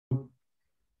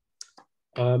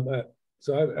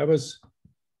So I was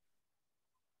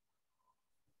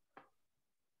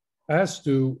asked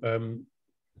to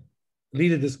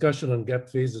lead a discussion on gap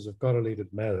phases of correlated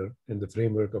matter in the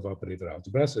framework of operator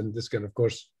algebras. And this can, of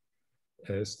course,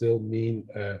 still mean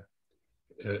a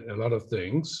lot of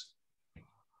things.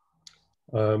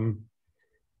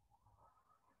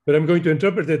 But I'm going to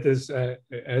interpret it as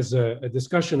a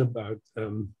discussion about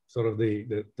sort of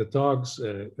the talks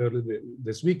early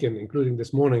this weekend, including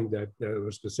this morning, that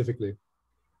were specifically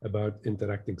about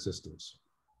interacting systems.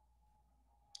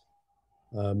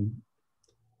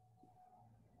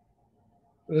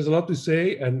 There's a lot to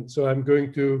say, and so I'm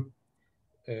going to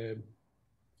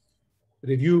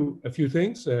review a few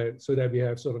things so that we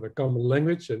have sort of a common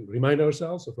language and remind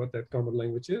ourselves of what that common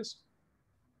language is.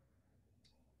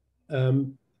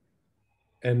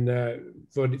 And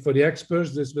for the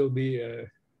experts, this will be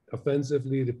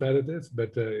offensively repetitive,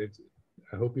 but I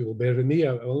hope you will bear with me.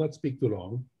 I will not speak too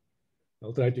long.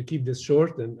 I'll try to keep this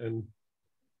short, and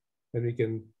then we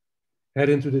can head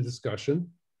into the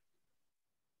discussion.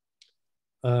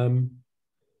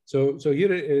 So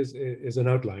here is an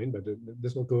outline, but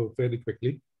this will go fairly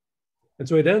quickly. And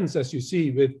so it ends, as you see,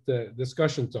 with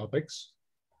discussion topics.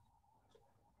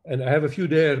 And I have a few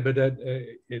there, but that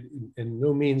in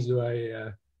no means do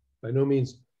I, by no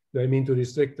means do I mean to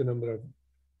restrict the number of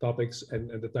topics and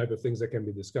the type of things that can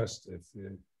be discussed. If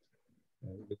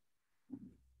it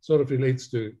sort of relates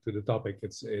to the topic,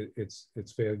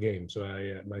 it's fair game. So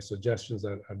my suggestions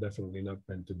are definitely not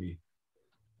meant to be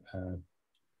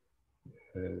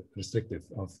restrictive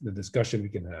of the discussion we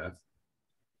can have.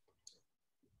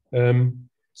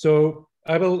 So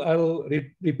I will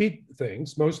repeat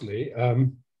things mostly.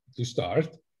 To start,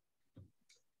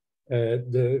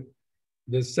 the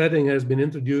setting has been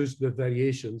introduced with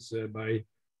variations by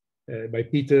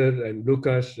Peter and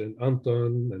Lukas and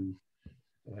Anton and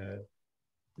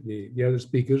the other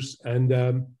speakers.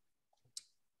 And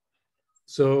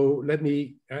so let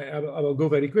me, I will go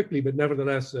very quickly, but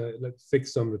nevertheless, let's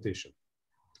fix some notation.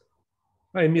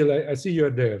 Hi, Emil, I see you're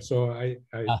there. So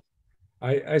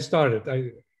I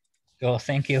started. Oh,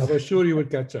 thank you. I was sure you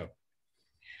would catch up.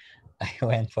 I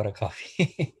went for a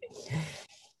coffee.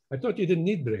 I thought you didn't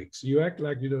need breaks. You act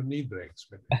like you don't need breaks.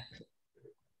 But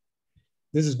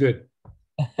this is good.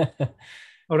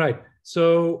 All right.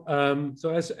 So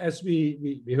as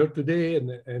we heard today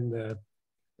and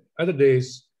other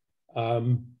days,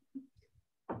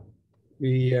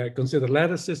 we consider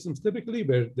lattice systems typically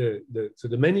where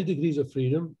the many degrees of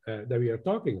freedom that we are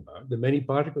talking about, the many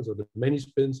particles or the many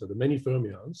spins or the many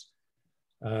fermions,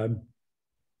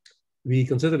 we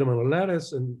consider them on a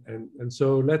lattice, and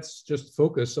so let's just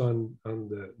focus on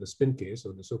the spin case,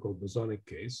 or the so-called bosonic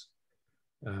case.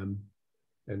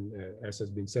 And as has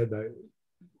been said by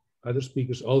other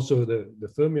speakers, also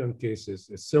the fermion case is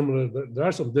similar. There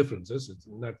are some differences. It's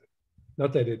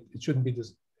not that it shouldn't be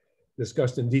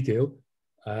discussed in detail,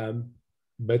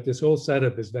 but this whole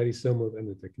setup is very similar, and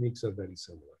the techniques are very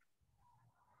similar.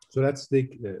 So let's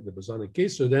take the bosonic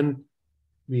case. So then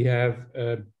we have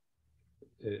a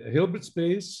Hilbert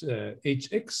space,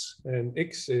 Hx, and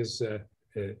x is a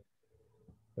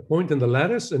point in the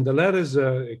lattice, and the lattice,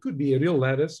 it could be a real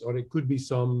lattice, or it could be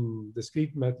some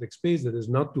discrete metric space that is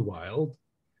not too wild,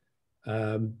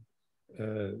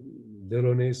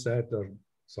 Delaunay set or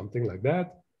something like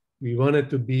that. We want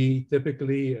it to be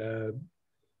typically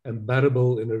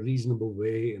embeddable in a reasonable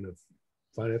way in a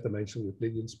finite dimensional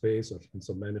Euclidean space or in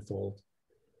some manifold.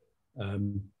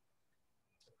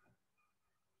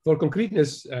 For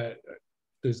concreteness, to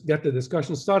get the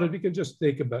discussion started, we can just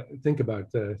think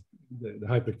about the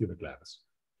hypercubic lattice.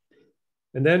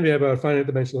 And then we have our finite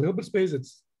dimensional Hilbert space.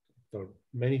 It's for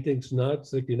many things not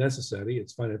strictly necessary.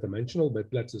 It's finite dimensional, but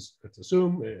let's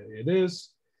assume it is.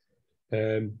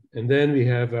 And then we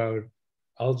have our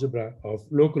algebra of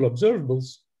local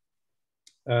observables,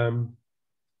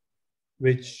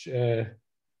 which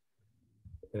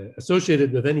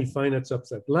associated with any finite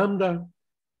subset lambda.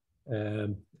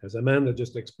 As Amanda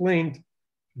just explained,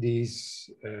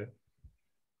 these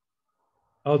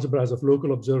algebras of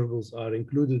local observables are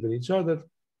included in each other.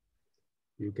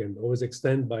 You can always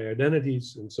extend by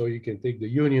identities, and so you can take the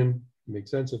union, make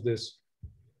sense of this,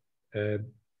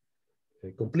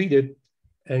 complete it,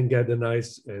 and get a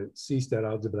nice C-star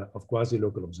algebra of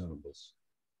quasi-local observables.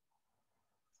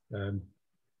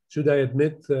 Should I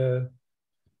admit?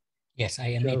 Yes, I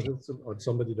admit it. Or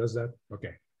somebody does that?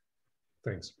 Okay,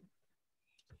 thanks.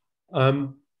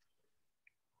 And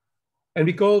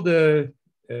we call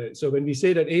so when we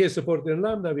say that A is supported in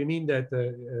lambda, we mean that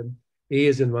A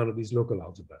is in one of these local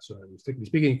algebras. So strictly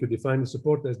speaking, you could define the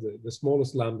support as the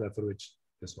smallest lambda for which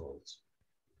this holds.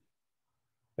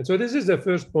 And so this is the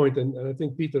first point, and I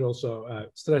think Peter also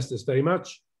stressed this very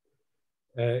much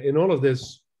in all of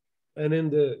this, and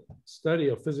in the study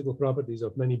of physical properties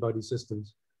of many body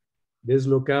systems, this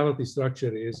locality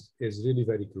structure is really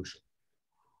very crucial.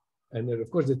 And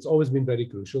of course, it's always been very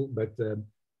crucial, but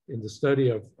in the study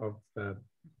of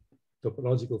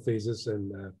topological phases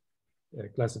and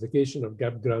classification of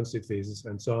gap ground state phases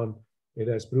and so on, it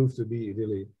has proved to be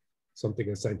really something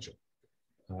essential.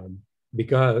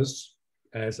 Because,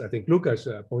 as I think Lucas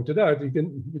pointed out,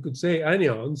 you could say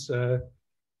anions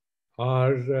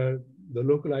are the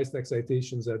localized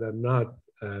excitations that are not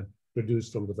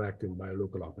produced from the vacuum by a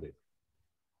local operator.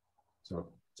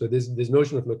 So this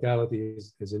notion of locality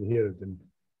is inherent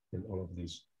in all of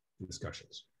these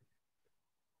discussions.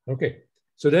 Okay,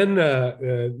 so then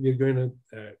we're going to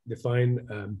define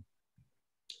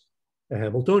a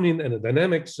Hamiltonian and a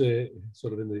dynamics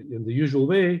sort of in the usual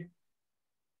way.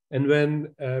 And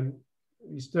when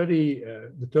we study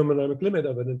the thermodynamic limit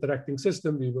of an interacting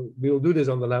system, we will do this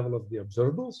on the level of the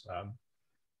observables.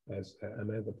 As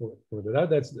Amanda pointed out,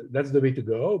 that's the way to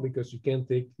go, because you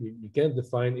can't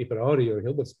define a priori or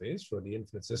Hilbert space for the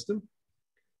infinite system.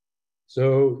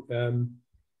 So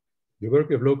you work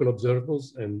with local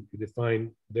observables and you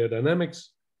define their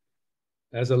dynamics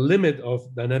as a limit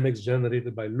of dynamics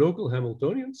generated by local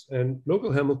Hamiltonians, and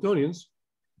local Hamiltonians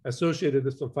associated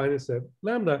with some finite set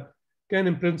lambda can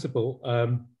in principle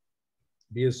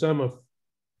be a sum of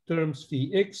terms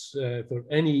phi x for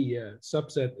any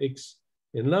subset x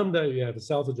in lambda. You have a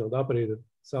self-adjoint operator,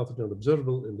 self-adjoint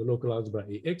observable in the local algebra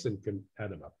AX, and can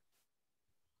add them up.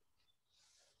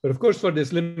 But of course, for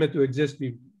this limit to exist,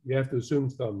 we have to assume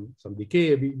some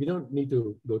decay. We don't need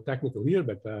to go technical here,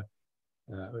 but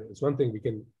it's one thing we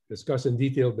can discuss in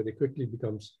detail, but it quickly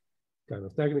becomes kind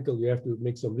of technical. You have to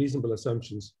make some reasonable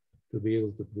assumptions to be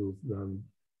able to prove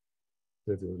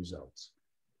non-trivial results.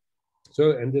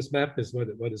 So, and this map is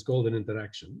what is called an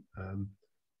interaction.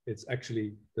 It's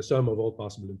actually the sum of all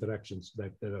possible interactions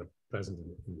that are present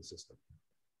in the system.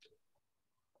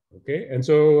 Okay, and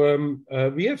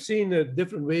so we have seen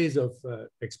different ways of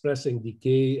expressing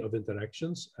decay of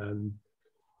interactions, and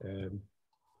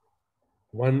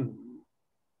one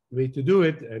way to do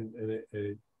it, and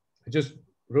I just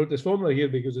wrote this formula here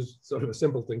because it's sort of a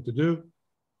simple thing to do,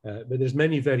 but there's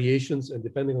many variations, and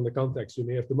depending on the context, you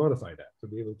may have to modify that to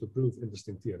be able to prove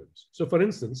interesting theorems. So for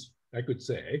instance, I could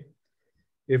say,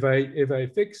 if I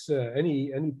fix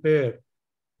any pair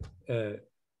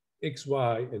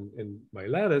xy in my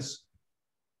lattice,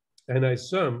 and I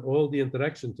sum all the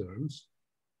interaction terms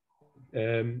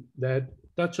that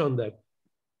touch on that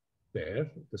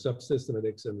pair, the subsystem at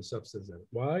x and the subsystem at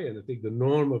y, and I take the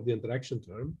norm of the interaction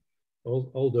term,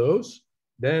 all those,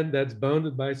 then that's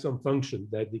bounded by some function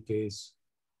that decays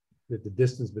with the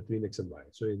distance between x and y.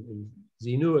 So in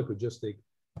Z-nu, I could just take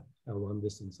L1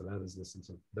 distance, a lattice distance,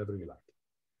 or whatever you like.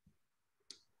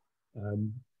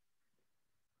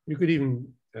 You could even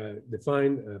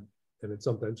define, and it's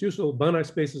sometimes useful, Banach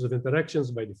spaces of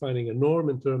interactions by defining a norm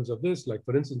in terms of this, like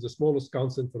for instance, the smallest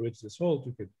constant for which this holds,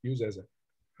 you could use as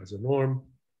a norm.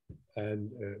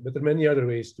 And but there are many other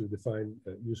ways to define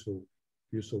useful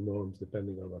norms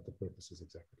depending on what the purpose is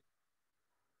exactly.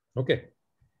 Okay,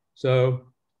 so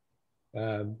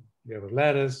we have a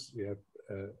lattice, we have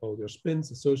all your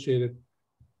spins associated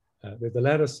with the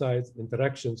lattice side,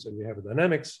 interactions, and we have a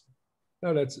dynamics.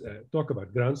 Now let's talk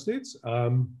about ground states.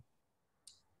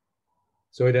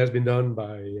 So it has been done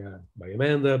by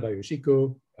Amanda, by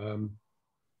Yoshiko.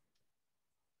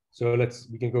 So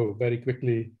we can go very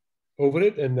quickly over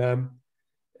it. And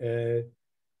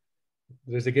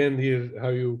there's again here how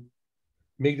you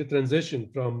make the transition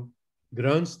from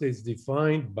ground states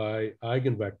defined by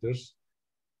eigenvectors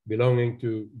belonging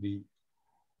to the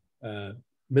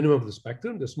minimum of the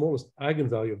spectrum, the smallest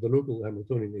eigenvalue of the local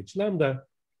Hamiltonian H lambda.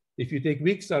 If you take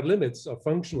weak star limits of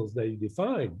functionals that you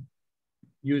define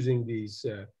using these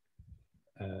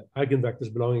eigenvectors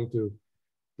belonging to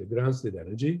the ground state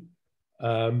energy,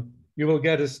 you will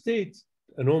get a state,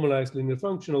 a normalized linear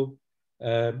functional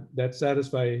that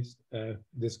satisfies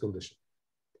this condition.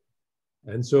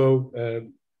 And so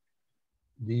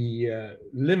the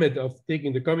limit of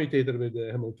taking the commutator with the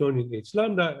Hamiltonian H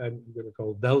lambda, I'm going to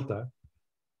call delta.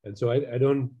 And so I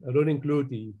don't include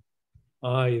the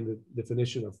I in the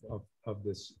definition of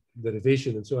this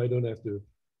derivation, and so I don't have to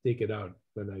take it out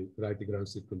when I write the ground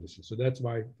state condition. So that's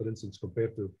why, for instance,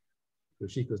 compared to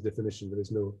Yoshiko's definition, there is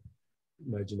no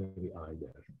imaginary I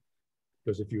there.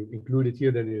 Because if you include it here,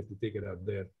 then you have to take it out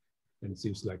there, and it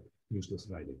seems like useless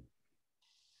writing.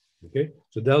 Okay,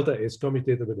 so delta is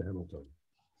commutator with the Hamiltonian.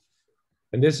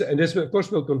 And this of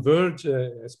course will converge,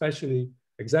 especially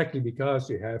exactly because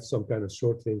you have some kind of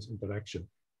short-range interaction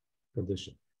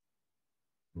condition.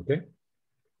 Okay,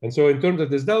 and so in terms of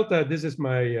this delta, this is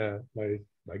my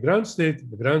my ground state.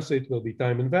 The ground state will be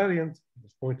time invariant,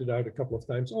 as pointed out a couple of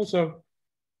times also,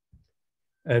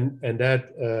 and that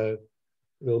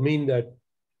will mean that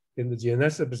in the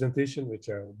GNS representation, which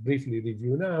I'll briefly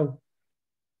review now,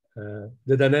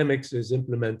 the dynamics is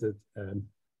implemented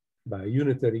by a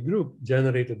unitary group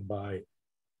generated by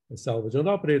a salvage-on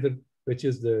operator, which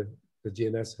is the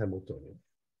GNS Hamiltonian.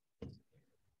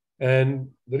 And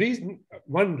the reason,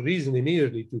 one reason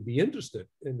immediately to be interested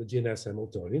in the GNS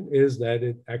Hamiltonian is that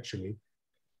it actually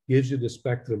gives you the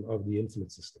spectrum of the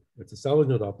infinite system. It's a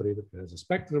salvage-on operator that has a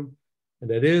spectrum, and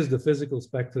that is the physical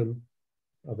spectrum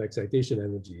of excitation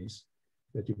energies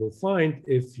that you will find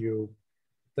if you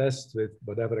test with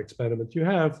whatever experiment you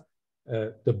have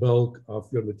the bulk of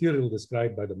your material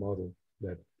described by the model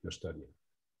that you're studying.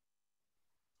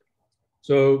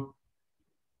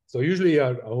 So usually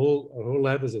our whole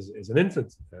lattice is an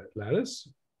infinite lattice,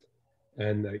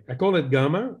 and I call it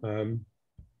gamma.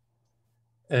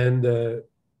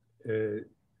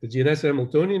 The GNS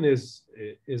Hamiltonian is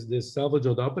this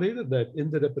salvage-on operator that in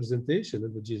the representation,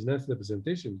 in the GNS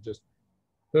representation we just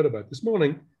heard about this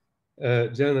morning,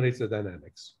 generates the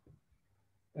dynamics.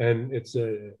 And it's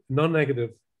a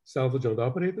non-negative salvage-on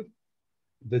operator.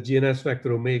 The GNS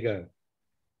vector omega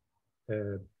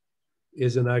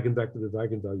is an eigenvector with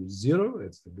eigenvalue 0.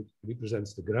 It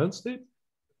represents the ground state.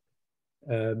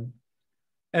 And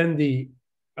the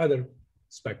other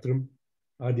spectrum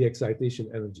are the excitation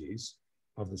energies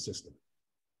of the system.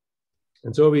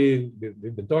 And so we've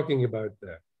been talking about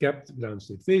gapped ground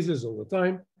state phases all the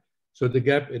time. So the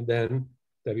gap in then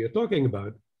that we are talking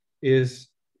about is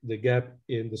the gap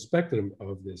in the spectrum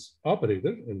of this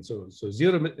operator. And so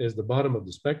 0 is the bottom of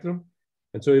the spectrum.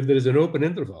 And so if there is an open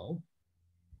interval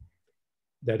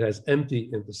that has empty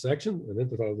intersection, an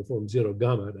interval of the form 0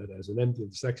 gamma that has an empty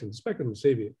intersection in the spectrum,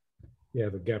 say we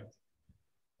have a gapped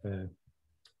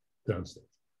ground state.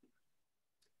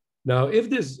 Now, if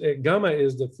this gamma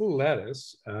is the full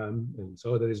lattice, and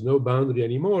so there is no boundary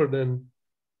anymore, then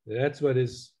that's what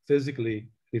is physically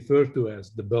referred to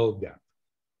as the bulk gap.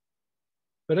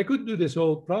 But I could do this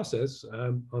whole process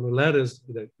on a lattice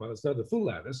that, well, it's not a full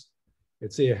lattice.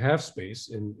 It's say a half space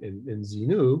in Z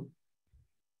nu.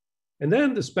 And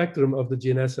then the spectrum of the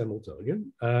GNS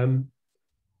Hamiltonian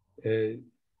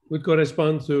would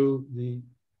correspond to the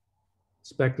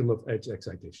spectrum of edge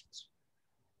excitations.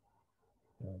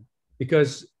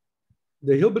 Because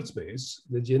the Hilbert space,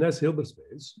 the GNS Hilbert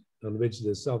space, on which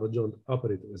the salvage-on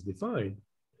operator is defined,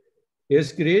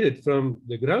 is created from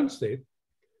the ground state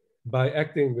by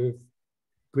acting with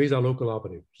quasi-local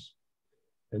operators.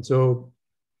 And so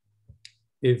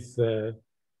if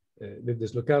with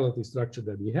this locality structure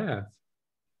that we have,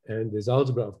 and this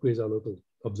algebra of quasi-local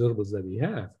observables that we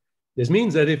have, this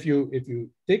means that if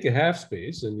you take a half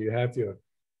space and you have your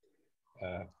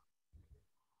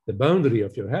the boundary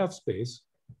of your half space,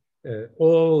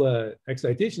 all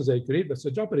excitations that you create by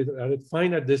such operator are at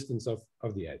finite distance of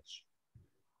the edge.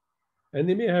 And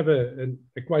they may have a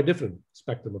quite different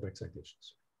spectrum of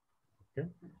excitations. Okay?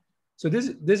 So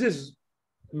this is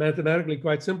mathematically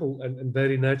quite simple and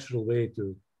very natural way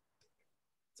to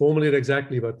formulate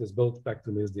exactly what this bulk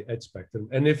spectrum is, the edge spectrum.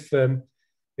 And if,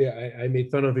 yeah, I made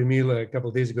fun of Emil a couple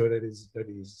of days ago that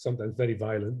he's sometimes very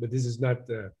violent, but this is not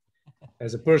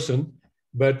as a person,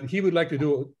 but he would like to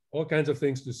do all kinds of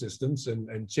things to systems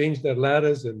and change their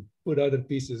ladders and put other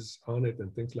pieces on it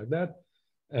and things like that.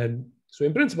 And so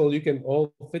in principle, you can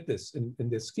all fit this in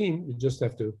this scheme. You just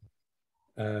have to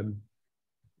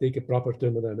take a proper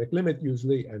thermodynamic limit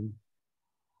usually and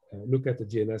look at the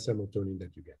GNS Hamiltonian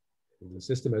that you get. And the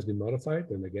system has been modified,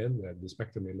 and again, the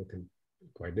spectrum may look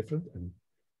quite different, and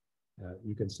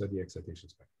you can study excitation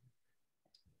spectrum.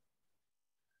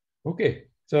 Okay,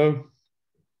 so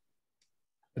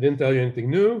I didn't tell you anything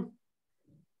new.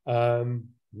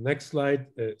 Next slide,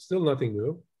 still nothing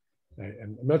new.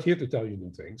 I'm not here to tell you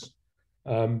new things.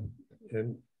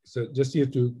 And so just here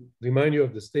to remind you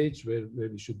of the stage where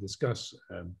we should discuss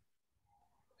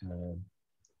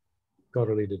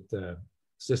correlated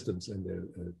systems and their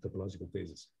topological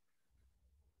phases.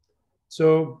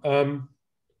 So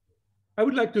I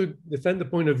would like to defend the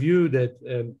point of view that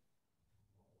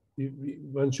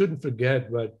one shouldn't forget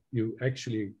what you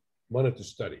actually wanted to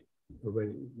study, or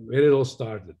where it all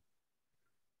started.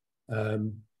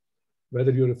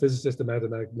 Whether you're a physicist, a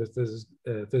mathematics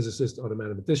physicist, or a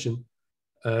mathematician,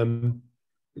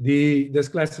 this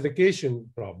classification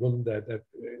problem that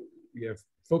we have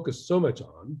focused so much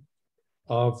on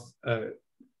of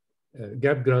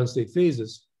gap ground state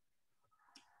phases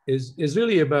is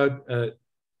really about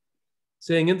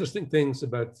saying interesting things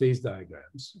about phase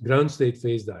diagrams, ground state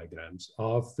phase diagrams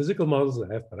of physical models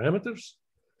that have parameters.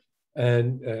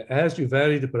 And as you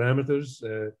vary the parameters,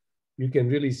 you can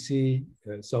really see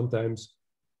sometimes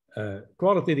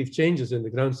qualitative changes in the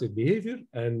ground state behavior,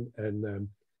 and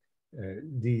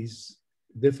these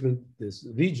different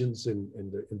regions in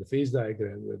the phase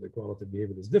diagram where the qualitative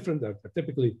behavior is different are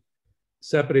typically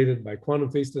separated by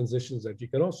quantum phase transitions that you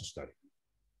can also study.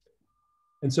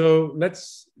 And so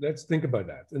let's think about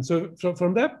that. And so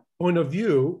from that point of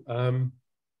view,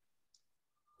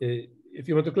 if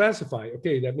you want to classify,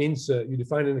 okay, that means you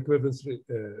define an equivalence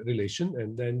relation,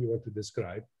 and then you want to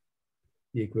describe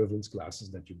the equivalence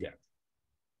classes that you get.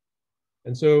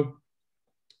 And so,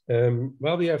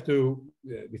 well, we have to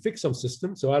we fix some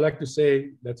system. So I like to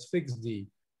say, let's fix the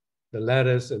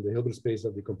lattice and the Hilbert space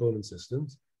of the component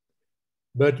systems.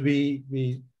 But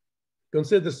we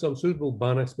consider some suitable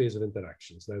Banach space of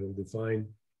interactions that will define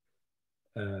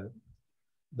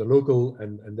the local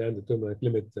and then the determinate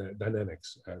limit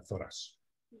dynamics for us.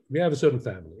 We have a certain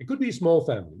family. It could be a small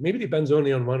family. Maybe it depends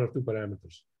only on one or two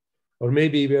parameters. Or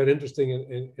maybe we are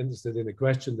interested in a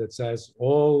question that says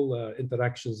all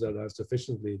interactions that are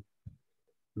sufficiently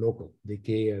local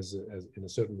decay as in a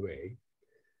certain way.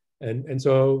 And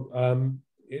so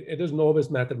it doesn't always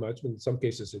matter much, but in some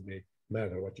cases it may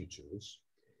matter what you choose.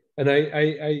 And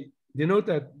I denote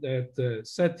that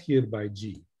set here by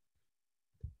G.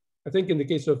 I think in the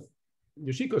case of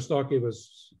Yoshiko's talk, it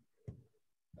was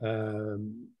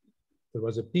there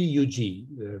was a PUG,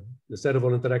 the set of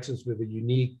all interactions with a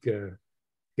unique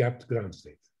gapped ground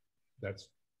state. That's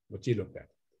what she looked at.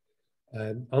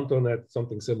 And Anton had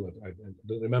something similar. I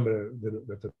don't remember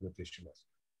what the notation was.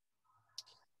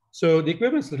 So the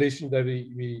equivalence relation that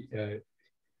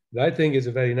that I think is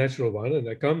a very natural one, and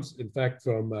that comes, in fact,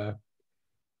 from a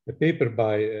paper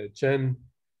by Chen,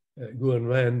 Gu, and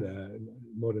Wen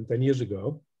more than 10 years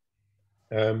ago.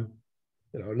 You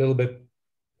know, a little bit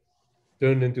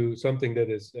turned into something that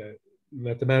is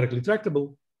mathematically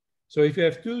tractable. So if you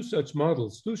have two such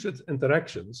models, two such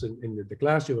interactions in the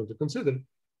class you want to consider,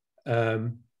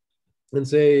 and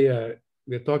say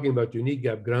we're talking about unique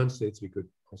gap ground states, we could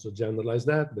also generalize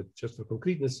that, but just for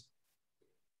concreteness.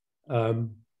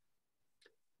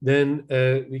 Then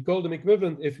we call them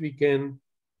equivalent if we can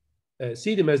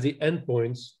see them as the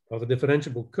endpoints of a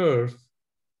differentiable curve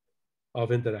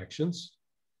of interactions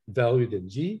valued in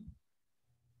G.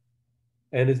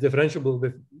 And it's differentiable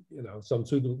with, you know, some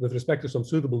suitable, with respect to some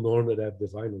suitable norm that I've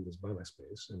defined in this Banach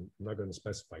space, and I'm not going to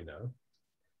specify now.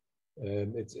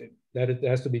 It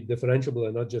has to be differentiable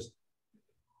and not just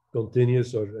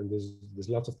continuous, and there's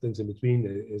lots of things in between.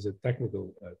 Is a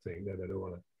technical thing that I don't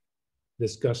want to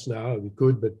discuss now. We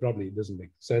could, but probably it doesn't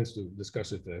make sense to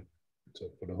discuss it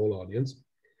for the whole audience.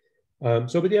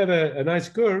 So we have a nice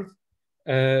curve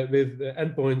with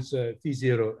endpoints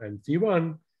phi0 and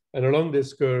phi1, and along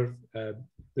this curve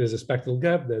there's a spectral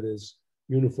gap that is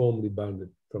uniformly bounded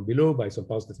from below by some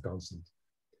positive constant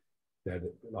that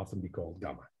will often be called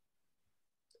gamma.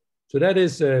 So that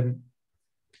is a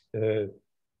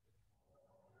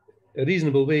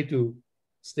reasonable way to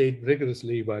state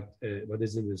rigorously what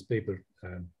is in this paper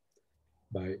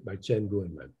by Chen, Gu,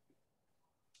 and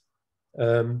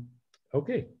Wen.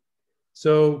 Okay,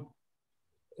 so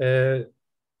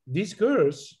these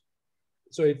curves,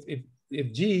 so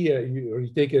if G, or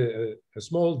you take a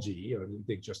small g, or you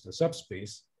take just a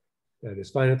subspace that is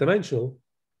finite dimensional,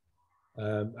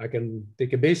 I can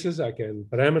take a basis, I can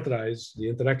parameterize the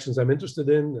interactions I'm interested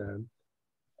in,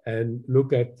 and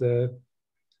look at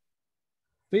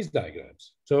phase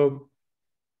diagrams. So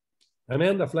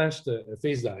Amanda flashed a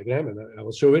phase diagram, and I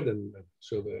will show it and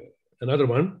show another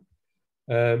one.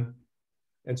 And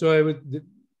so I would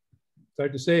try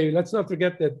to say, let's not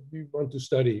forget that we want to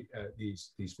study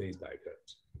these phase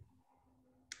diagrams.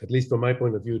 At least from my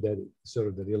point of view, that is sort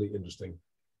of the really interesting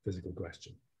physical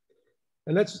question.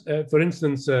 And let's, for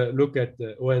instance, look at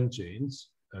ON chains.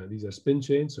 These are spin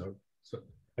chains. So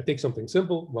I take something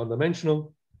simple,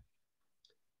 one-dimensional.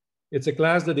 It's a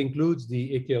class that includes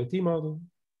the AKLT model.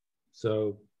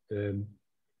 So the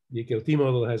AKLT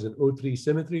model has an O3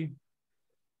 symmetry.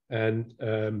 And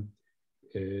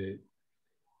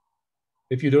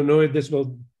if you don't know it, this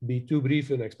will be too brief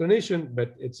an explanation,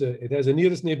 but it has a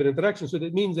nearest neighbor interaction. So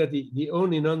that means that the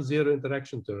only non-zero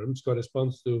interaction terms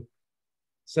corresponds to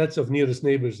sets of nearest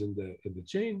neighbors in the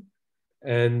chain.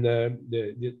 And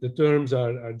the terms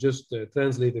are just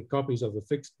translated copies of a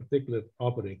fixed particulate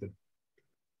operator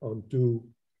on two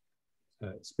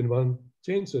spin one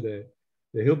chains. So the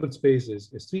Hilbert space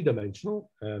is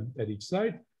three-dimensional at each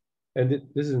side. And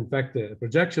this is in fact a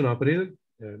projection operator.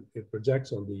 and it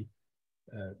projects on the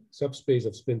subspace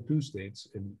of spin 2 states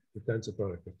in the tensor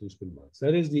product of two spin modes.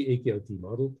 That is the AKLT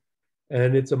model.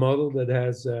 And it's a model that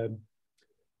has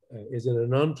is in a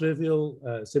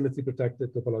non-trivial symmetry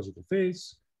protected topological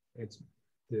phase. It's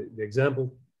the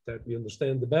example that we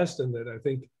understand the best and that I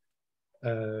think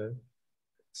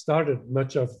started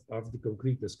much of the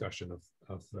concrete discussion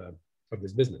of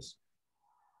this business.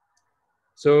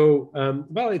 So,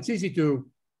 well, it's easy to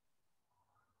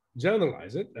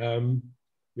generalize it.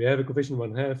 We have a coefficient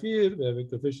 1/2 here, we have a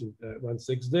coefficient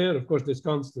 1/6 there. Of course, this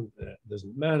constant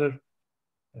doesn't matter,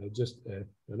 just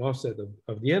an offset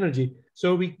of the energy.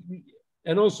 So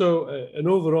and also an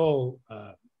overall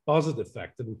positive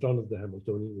factor in front of the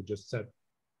Hamiltonian. We just set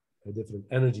a different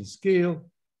energy scale.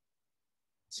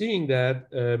 Seeing that,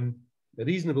 a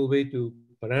reasonable way to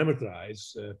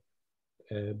parameterize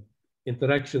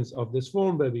interactions of this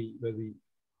form, where we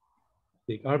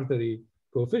take arbitrary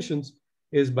coefficients,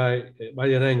 is by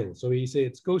an angle. So we say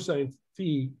it's cosine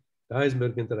phi, the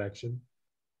Heisenberg interaction,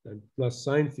 and plus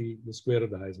sine phi, the square of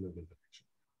the Heisenberg interaction.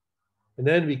 And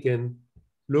then we can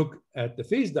look at the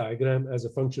phase diagram as a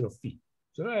function of phi.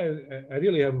 So I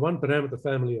really have one parameter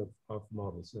family of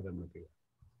models that I'm looking at.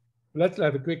 Let's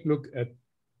have a quick look at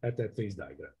that phase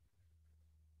diagram.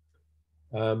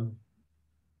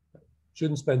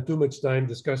 Shouldn't spend too much time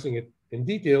discussing it in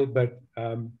detail, but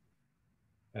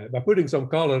by putting some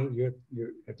color, you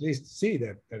at least see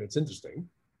that it's interesting.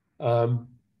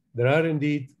 There are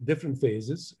indeed different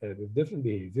phases with different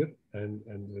behavior, and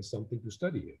there's something to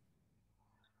study here.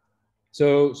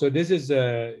 So this is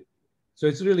so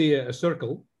it's really a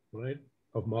circle, right,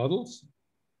 of models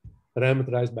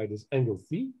parameterized by this angle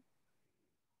phi.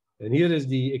 And here is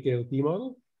the AKLT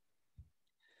model,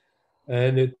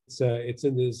 and it's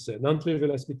in this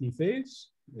non-trivial SPT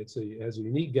phase. It has a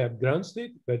unique gap ground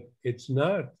state, but it's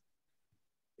not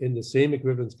in the same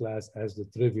equivalence class as the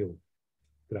trivial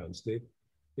ground state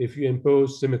if you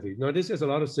impose symmetry. Now, this has a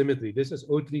lot of symmetry. This is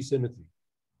O3 symmetry.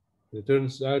 It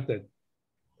turns out that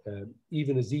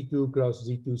even a Z2 cross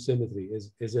Z2 symmetry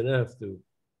is enough to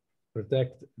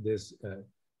protect this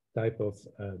type of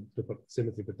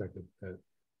symmetry protected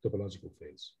topological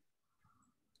phase.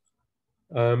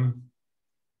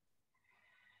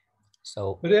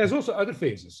 But there's also other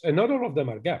phases, and not all of them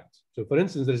are gapped. So, for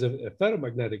instance, there's a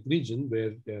ferromagnetic region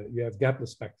where you have gapless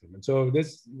spectrum. And so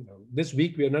this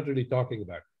week, we are not really talking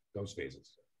about those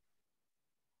phases.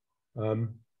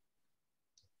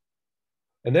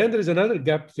 And then there's another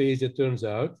gapped phase, it turns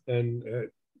out. And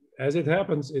as it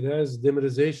happens, it has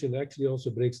dimerization, actually also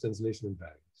breaks translation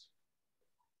invariance.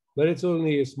 But it's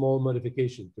only a small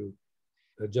modification to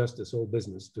adjust this whole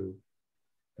business to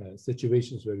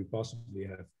situations where we possibly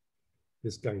have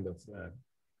this kind of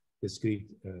discrete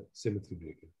symmetry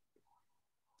breaking.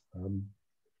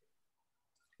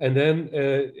 And then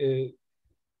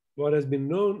what has been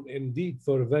known indeed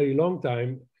for a very long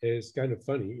time is kind of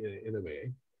funny in a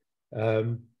way.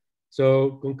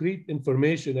 So concrete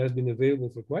information has been available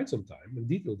for quite some time, and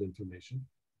detailed information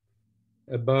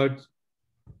about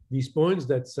these points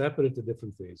that separate the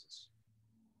different phases.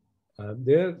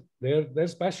 They're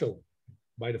special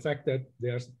by the fact that they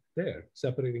are there,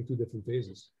 separating two different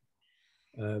phases.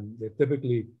 They're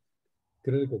typically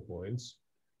critical points.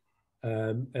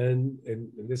 And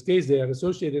in this case, they are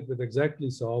associated with exactly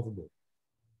solvable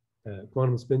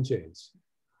quantum spin chains.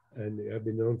 And they have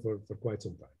been known for quite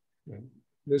some time. And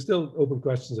there's still open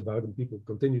questions about them. People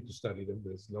continue to study them.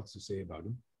 There's lots to say about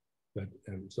them. But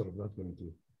I'm sort of not going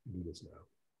to do this now.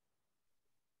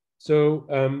 So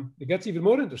it gets even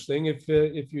more interesting if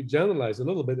you generalize a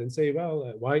little bit and say,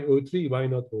 well, why O3, why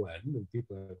not ON? And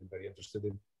people have been very interested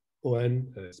in ON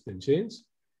spin chains.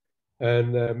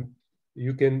 And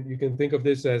you can think of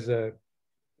this as,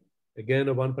 again,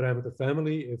 a one parameter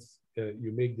family. If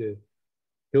you make the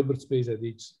Hilbert space at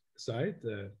each side,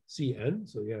 Cn,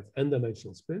 so you have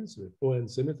n-dimensional spins with ON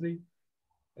symmetry.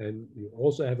 And you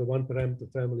also have a one parameter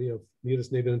family of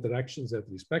nearest neighbor interactions that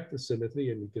respect the symmetry,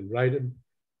 and you can write them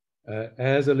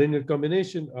as a linear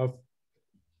combination of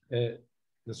the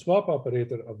swap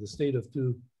operator of the state of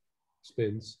two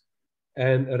spins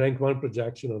and a rank 1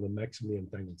 projection on a maximally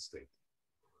entangled state.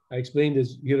 I explained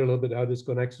this here a little bit, how this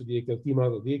connects to the AKLT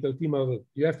model. The AKLT model,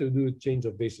 you have to do a change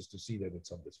of basis to see that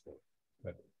it's on this form.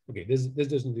 But okay, this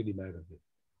doesn't really matter.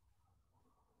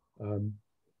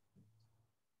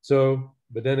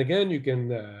 But then again, you can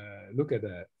look at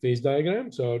a phase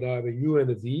diagram. So now I have a U and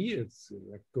a V. It's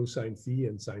like cosine phi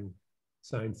and sine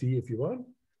phi if you want.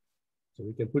 So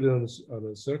we can put it on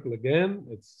a circle again.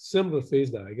 It's similar phase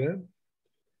diagram.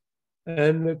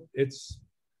 And it's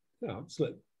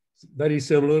very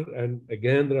similar. And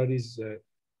again, there are these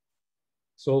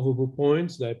solvable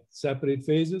points that separate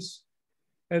phases.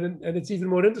 And it's even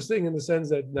more interesting in the sense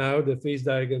that now the phase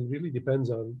diagram really depends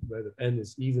on whether n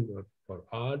is even or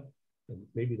odd. And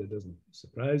maybe that doesn't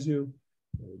surprise you.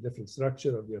 Different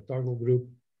structure of the orthogonal group.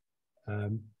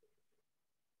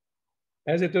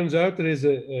 As it turns out, there is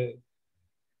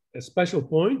a special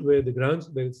point where the ground,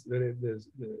 the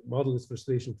model is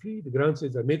frustration free. The ground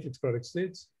states are matrix product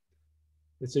states.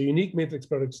 It's a unique matrix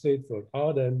product state for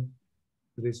odd n.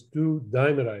 There is 2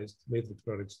 dimerized matrix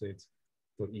product states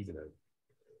for even n.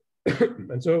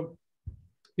 And so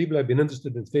people have been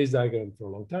interested in phase diagram for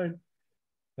a long time.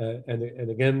 And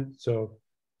again, so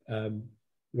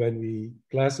when we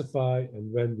classify and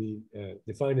when we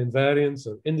define invariants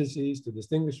or indices to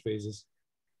distinguish phases,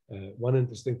 one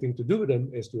interesting thing to do with them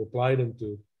is to apply them to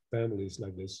families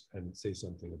like this and say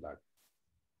something about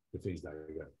the phase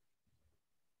diagram.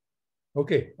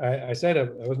 Okay, I said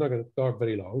I was not going to talk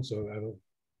very long, so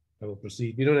I will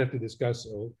proceed. We don't have to discuss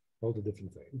all the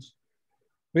different things.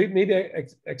 Maybe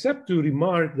except to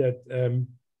remark that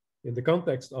in the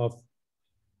context of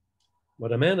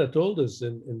what Amanda told us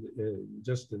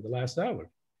just in the last hour,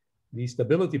 these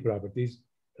stability properties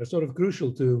are sort of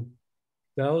crucial to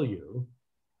tell you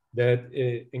that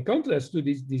in contrast to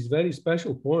these very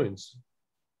special points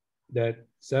that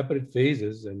separate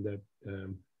phases and that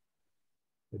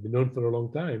have been known for a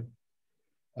long time,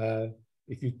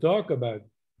 if you talk about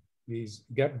these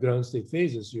gap ground state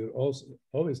phases, you're also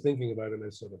always thinking about them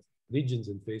as sort of regions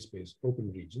in phase space, open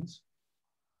regions.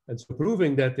 And so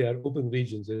proving that they are open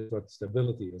regions is what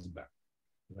stability is about,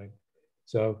 right?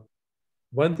 So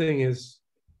one thing is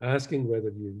asking whether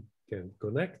you can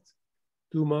connect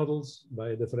 2 models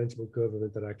by a differentiable curve of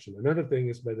interaction. Another thing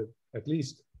is whether at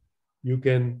least you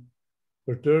can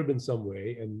perturb in some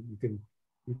way, and you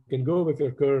can go with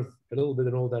your curve a little bit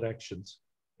in all directions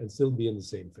and still be in the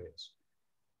same phase.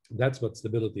 That's what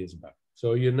stability is about.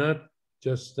 So you're not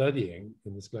just studying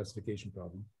in this classification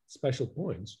problem special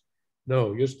points.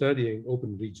 No, you're studying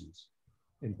open regions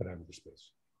in parameter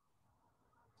space.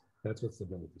 That's what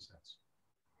stability says.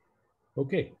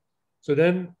 Okay, so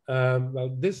then, well,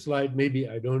 this slide maybe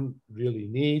I don't really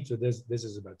need. So this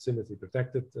is about symmetry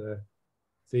protected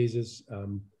phases.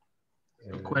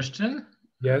 Question?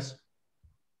 Yes.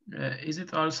 Is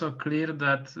it also clear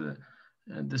that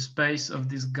the space of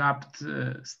these gapped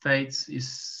states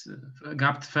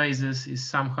gapped phases is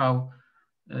somehow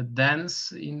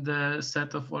dense in the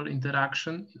set of all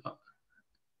interaction?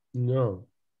 No.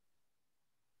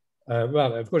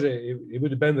 Well, of course, it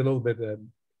would depend a little bit.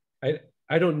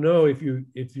 I don't know if you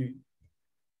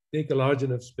take a large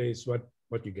enough space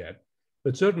what you get,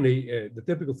 but certainly the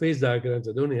typical phase diagrams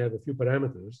that only have a few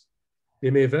parameters, they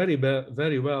may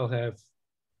very well have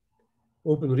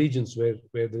open regions where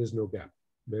there is no gap,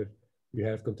 where you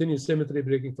have continuous symmetry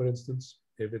breaking, for instance,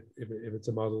 if it's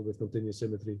a model with continuous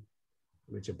symmetry,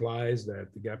 which implies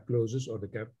that the gap closes, or the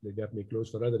gap may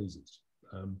close for other reasons.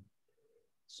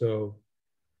 So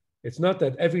it's not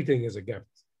that everything is a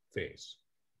gapped phase.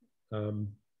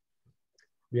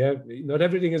 Not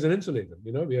everything is an insulator.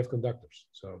 We have conductors.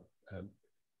 So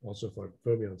also for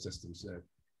fermion systems,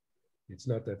 it's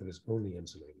not that there is only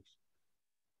insulators.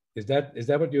 Is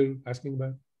that what you're asking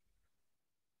about?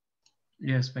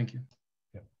 Yes, thank you.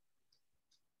 Yeah.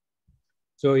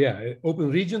 So yeah, open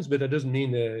regions, but that doesn't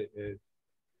mean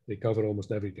they cover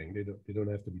almost everything. They don't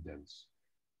have to be dense.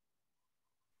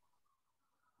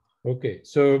 Okay,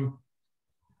 so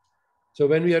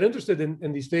when we are interested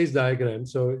in these phase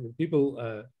diagrams, so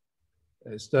people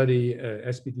study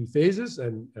SPT phases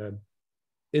and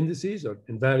indices or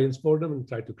invariants for them and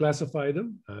try to classify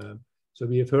them. So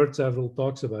we have heard several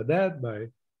talks about that by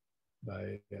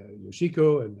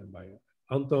Yoshiko and by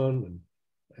Anton,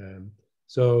 and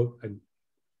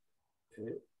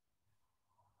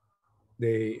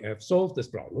they have solved this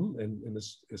problem in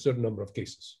a certain number of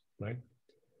cases, right?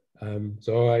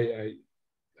 So I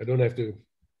don't have to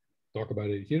talk about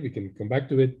it here. We can come back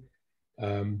to it.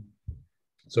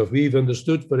 So if we've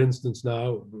understood, for instance,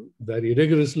 now very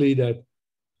rigorously that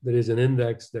there is an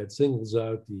index that singles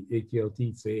out the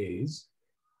ATLT phase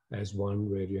as one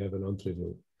where you have an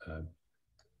non-trivial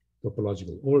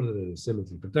topological order that is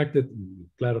symmetry protected. We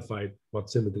clarified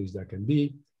what symmetries that can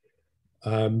be.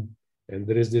 And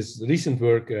there is this recent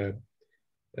work,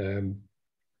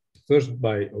 first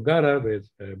by Ogara, where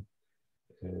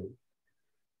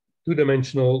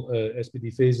two-dimensional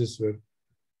SPT phases were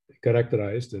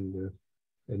characterized and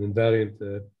an invariant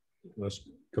was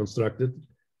constructed.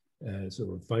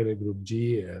 So in finite group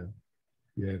G,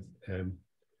 you have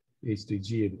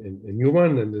H3G and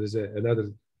U1, and there's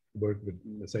another work with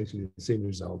essentially the same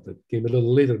result that came a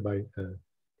little later by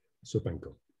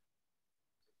Sopenko.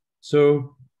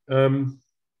 So,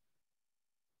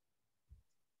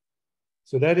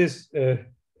 so that is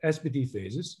SPT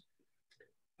phases.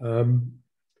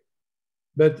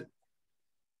 But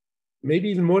maybe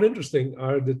even more interesting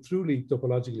are the truly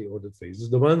topologically ordered phases,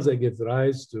 the ones that give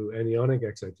rise to anionic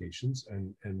excitations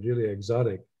and really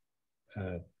exotic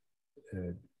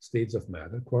states of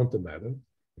matter, quantum matter,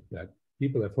 that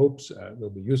people have hopes will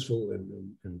be useful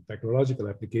in technological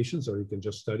applications, or you can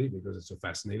just study because it's so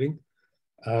fascinating.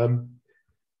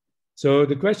 So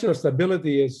the question of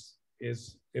stability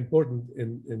is important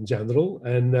in general.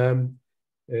 And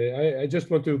I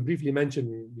just want to briefly mention,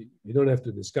 you don't have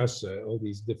to discuss all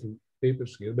these different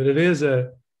papers here, but it is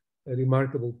a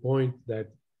remarkable point that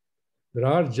there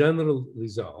are general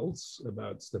results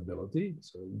about stability.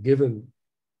 So given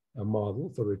a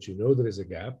model for which you know there is a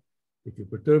gap, if you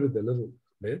perturb it a little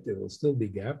bit, there will still be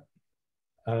gap.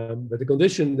 But the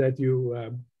condition that you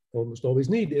almost always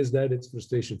need is that it's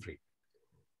frustration-free.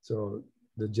 So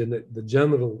the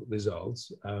general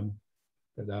results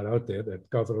that are out there that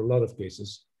cover a lot of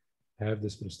cases have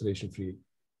this frustration-free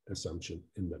assumption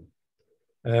in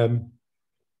them.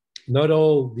 Not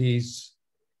all these,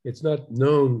 it's not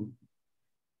known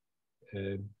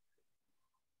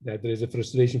that there is a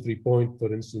frustration-free point,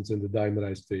 for instance, in the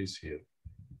dimerized phase here.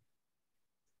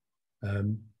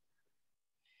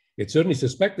 It's certainly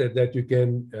suspected that you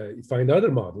can find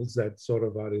other models that sort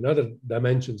of are in other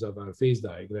dimensions of our phase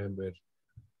diagram where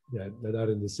that are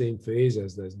in the same phase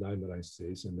as this dimerized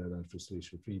phase and that are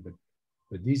frustration-free,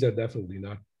 but these are definitely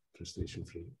not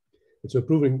frustration-free. And so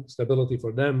proving stability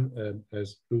for them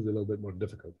has proved a little bit more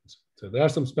difficult. So there are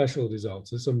some special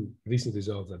results. There's some recent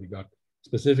results that we got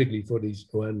specifically for these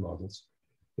ON models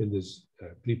in this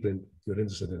preprint you're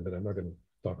interested in, but I'm not going to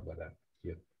talk about that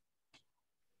here.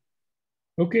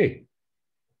 Okay,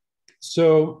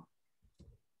 so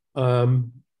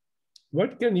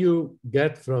what can you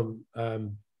get from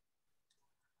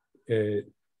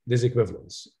this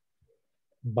equivalence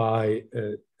by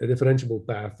a differentiable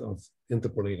path of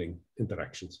interpolating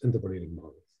interactions, interpolating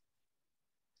models?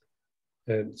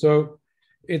 And so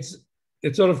it's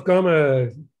sort of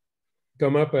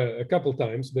come up a couple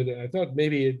times, but I thought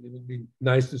maybe it would be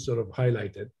nice to sort of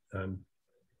highlight it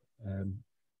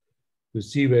to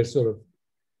see where sort of,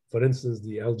 for instance,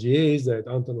 the LGAs that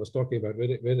Anton was talking about,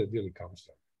 where it really comes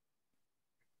from.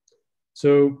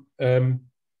 So,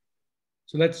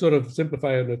 so let's sort of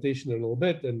simplify our notation a little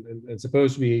bit, and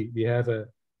suppose we have a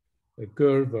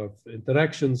curve of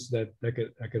interactions that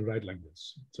I can write like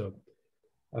this. So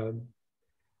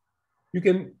you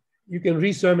can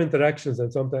resum interactions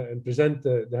and sometimes present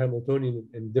the Hamiltonian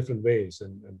in different ways,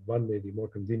 and one may be more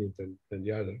convenient than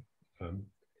the other.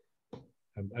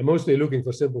 I'm mostly looking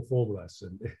for simple formulas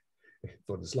and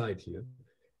for the slide here.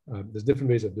 There's different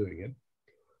ways of doing it.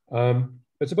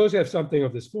 But suppose you have something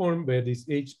of this form where these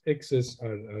x's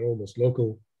are almost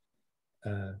local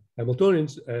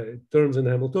Hamiltonians, terms in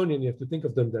the Hamiltonian. You have to think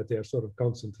of them that they are sort of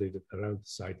concentrated around the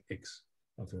site x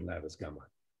of your lattice gamma.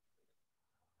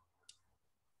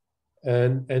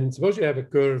 And suppose you have a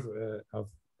curve of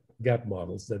gap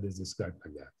models that is described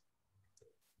like that.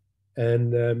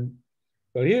 And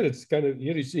well, here it's kind of,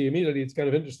 here you see immediately it's kind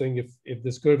of interesting if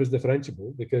this curve is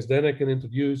differentiable, because then I can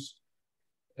introduce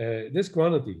this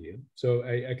quantity here. So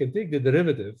I can take the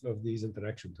derivative of these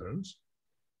interaction terms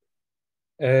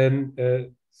and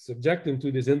subject them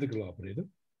to this integral operator.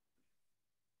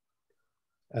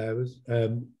 It was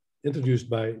introduced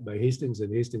by Hastings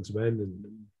and Hastings-Wen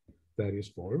in various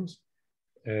forms.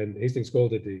 And Hastings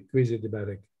called it a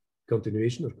quasi-adiabatic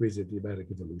continuation or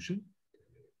quasi-adiabatic evolution.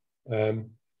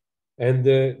 And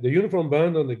the uniform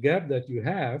bound on the gap that you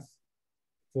have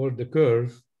for the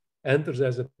curve enters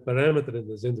as a parameter in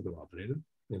this integral operator.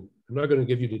 And I'm not going to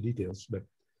give you the details, but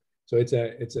so it's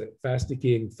a fast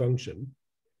decaying function,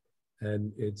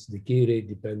 and its decay rate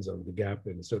depends on the gap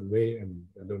in a certain way, and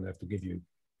I don't have to give you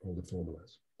all the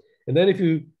formulas. And then if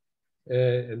you,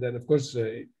 and then of course,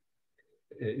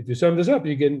 if you sum this up,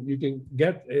 you can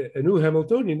get a new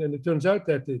Hamiltonian, and it turns out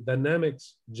that the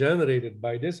dynamics generated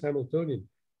by this Hamiltonian,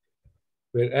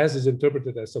 where S is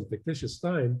interpreted as some fictitious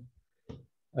time,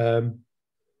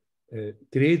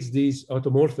 creates these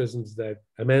automorphisms that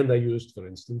Amanda used, for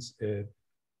instance, to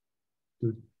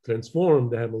transform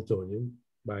the Hamiltonian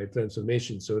by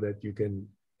transformation so that you can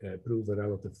prove a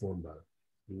relative form bound.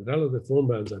 The relative form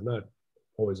bounds are not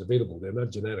always available. They're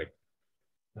not generic.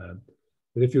 But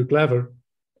if you're clever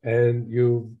and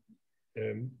you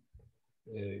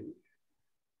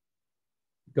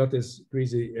got this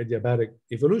crazy adiabatic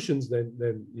evolutions,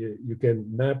 then you can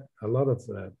map a lot of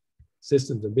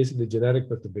systems and basically genetic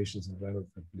perturbations in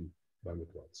relatively bounded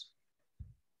ones.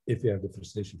 if you have the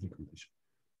frustration-free condition.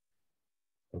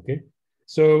 Okay,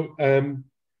 so and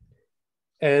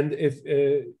if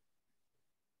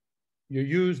you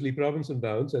use Lieb Robinson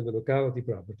bounds and the locality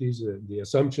properties, the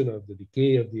assumption of the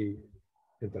decay of the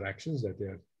interactions, that they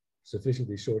are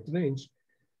sufficiently short range,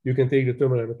 you can take the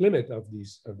thermodynamic limit of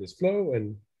this flow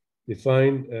and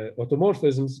define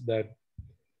automorphisms that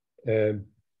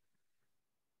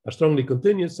are strongly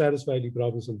continuous, satisfy Lieb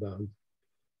Robinson bound,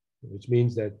 which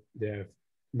means that they have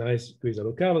nice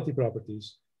quasi-locality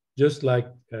properties, just like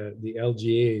the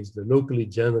LGAs, the locally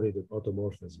generated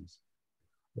automorphisms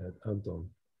that Anton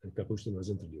and Kapustin was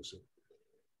introducing.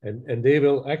 And they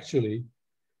will actually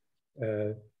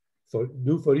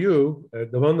do for you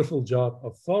the wonderful job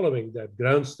of following that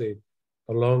ground state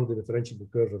along the differentiable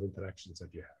curve of interactions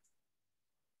that you have.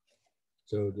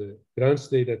 So the ground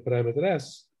state at parameter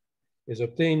S is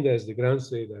obtained as the ground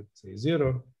state at, say,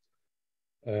 0,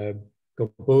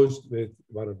 composed with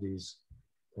one of these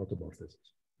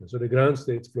automorphisms. And so the ground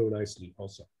states flow nicely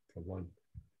also from one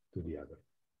to the other.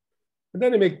 And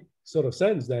then it makes sort of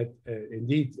sense that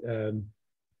indeed,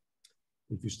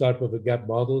 if you start with a gap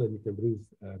model and you can prove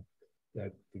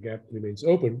that the gap remains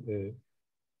open,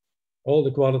 all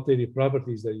the qualitative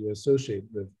properties that you associate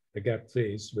with the gap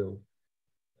phase will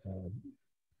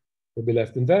be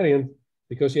left invariant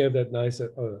because you have that nice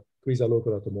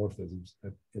quasi-local automorphisms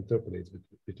that interpolates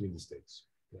between the states.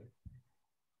 Right?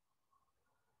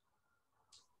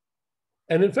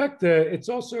 And in fact, it's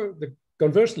also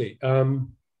conversely,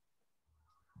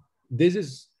 this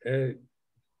is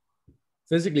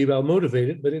physically well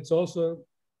motivated, but it's also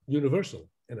universal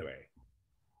in a way.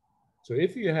 So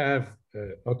if you have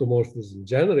automorphism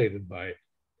generated by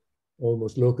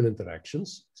almost local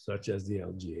interactions, such as the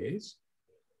LGAs,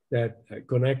 that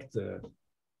connect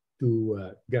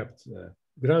to gapped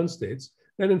ground states,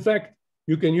 then in fact,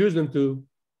 you can use them to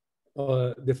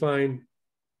define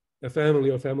a family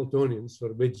of Hamiltonians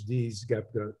for which these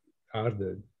gapped are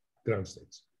the ground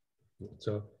states.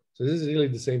 So this is really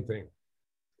the same thing.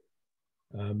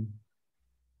 And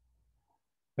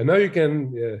now you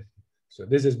can, so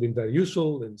this has been very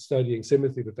useful in studying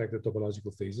symmetry-protected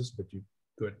topological phases, but you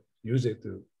could use it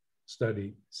to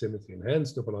study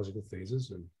symmetry-enhanced topological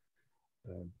phases and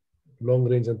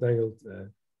long-range entangled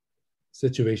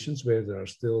situations where there are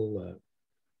still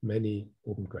many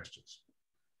open questions.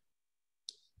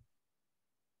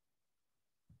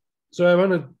 So I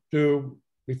wanted to,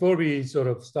 before we sort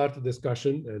of start the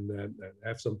discussion and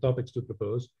have some topics to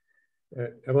propose,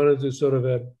 I wanted to sort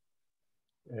of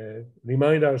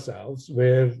remind ourselves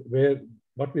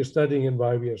what we're studying and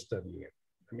why we are studying it.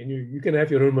 I mean, you can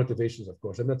have your own motivations, of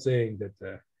course. I'm not saying that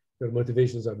your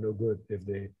motivations are no good if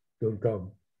they don't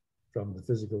come from the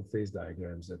physical phase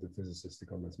diagrams that the physicists, the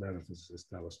condensed matter physicists,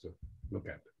 tell us to look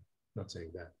at. I'm not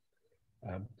saying that.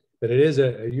 But it is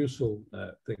a useful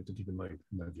thing to keep in mind,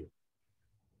 in my view.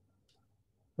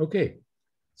 Okay,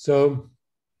 so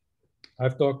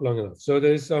I've talked long enough. So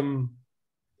there's some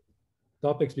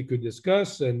topics we could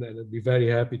discuss, and I'd be very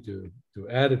happy to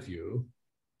add a few.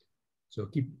 So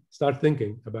start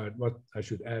thinking about what I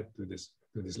should add to this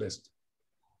list.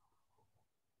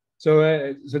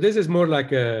 So so this is more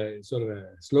like a sort of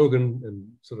a slogan and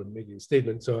sort of making a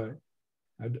statement. So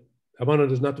I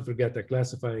wanted us not to forget that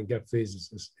classifying gap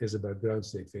phases is about ground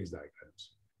state phase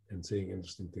diagrams and saying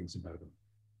interesting things about them.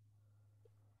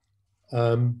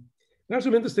 There are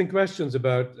some interesting questions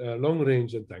about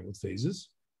long-range entangled phases.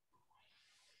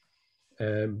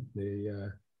 They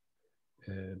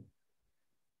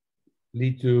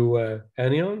lead to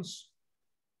anyons.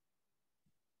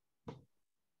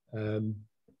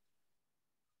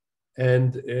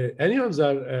 And anyons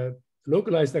are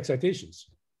localized excitations.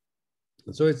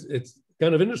 And so it's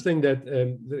kind of interesting that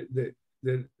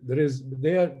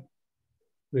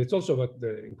it's also what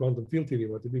in quantum field theory,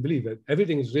 what we believe, that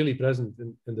everything is really present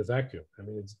in the vacuum. I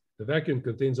mean, the vacuum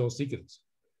contains all secrets.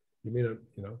 You may not,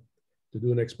 to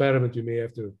do an experiment, you may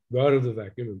have to go out of the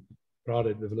vacuum and prod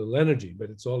it with a little energy, but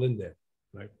it's all in there,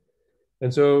 right?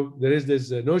 And so there is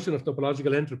this notion of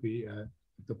topological entropy,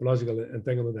 topological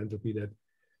entanglement entropy that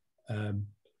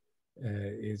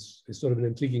is sort of an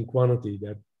intriguing quantity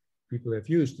that people have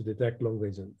used to detect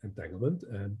long-range entanglement.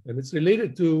 And it's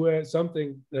related to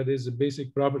something that is a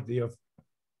basic property of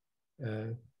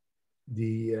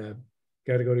the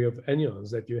category of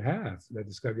anyons that you have that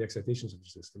describe the excitations of the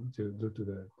system due to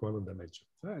the quantum dimension.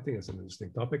 So I think that's an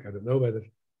interesting topic. I don't know whether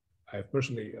I have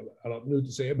personally a lot new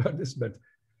to say about this, but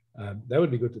that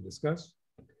would be good to discuss.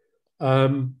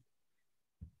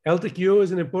 LTQ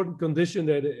is an important condition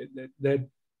that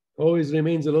always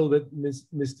remains a little bit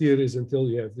mysterious until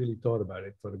you have really thought about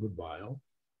it for a good while.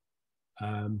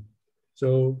 So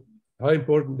how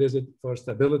important is it for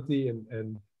stability,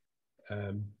 and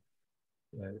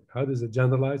how does it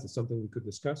generalize? It's something we could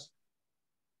discuss.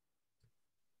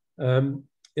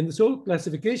 In the sole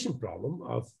classification problem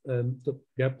of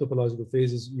gap topological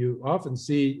phases, you often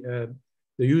see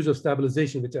the use of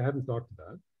stabilization, which I haven't talked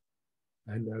about,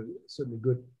 and certainly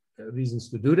good reasons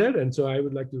to do that. And so I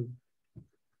would like to,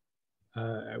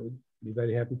 I would be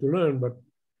very happy to learn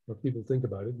what people think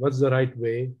about it. What's the right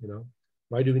way? You know,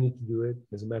 why do we need to do it?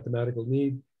 There's a mathematical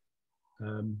need.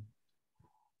 And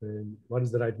what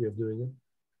is the right way of doing it?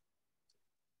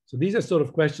 So these are sort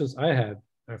of questions I had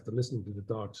after listening to the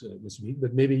talks this week,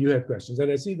 but maybe you have questions.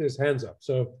 And I see there's hands up.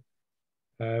 So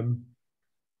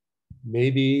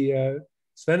maybe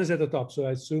Sven is at the top, so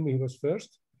I assume he was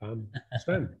first.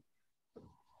 Sven.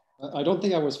 I don't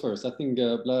think I was first. I think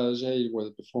Blažej was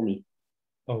before me.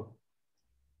 Oh.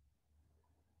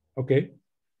 Okay.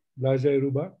 Blažej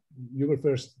Ruba, you were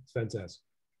first, Sven says.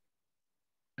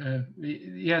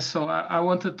 Yes, so I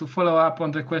wanted to follow up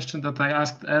on the question that I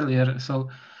asked earlier. So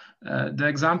the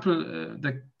example,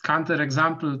 the counter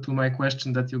example to my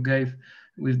question that you gave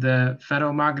with the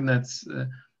ferromagnets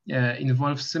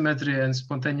involves symmetry and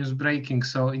spontaneous breaking.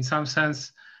 So in some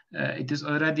sense, it is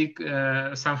already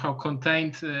somehow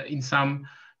contained in some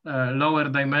lower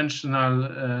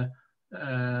dimensional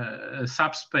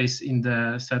subspace in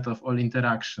the set of all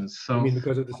interactions. So you mean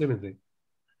because of the symmetry?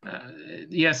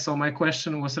 Yes, so my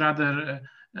question was rather,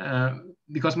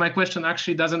 because my question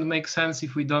actually doesn't make sense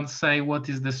if we don't say what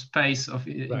is the space of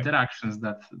interactions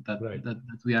that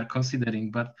we are considering,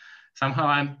 but somehow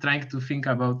I'm trying to think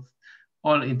about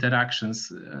all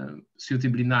interactions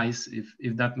suitably nice,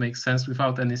 if that makes sense,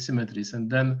 without any symmetries. And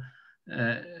then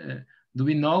do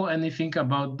we know anything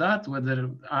about that?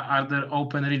 Whether are there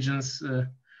open regions?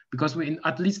 Because we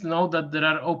at least know that there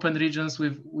are open regions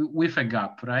with a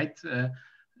gap, right?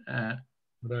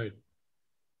 Right.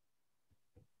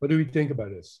 What do we think about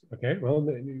this? Okay, well,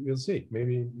 we'll see.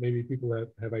 Maybe people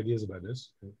have ideas about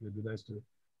this. It'd be nice to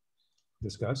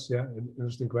discuss. Yeah, an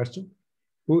interesting question.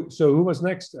 So who was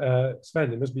next?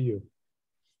 Sven, it must be you.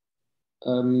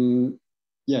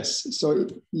 Yes. So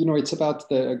it's about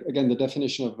the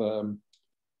definition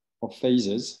of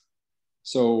phases.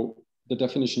 So the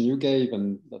definition you gave,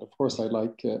 and that of course I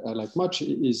like much,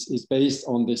 is based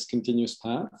on this continuous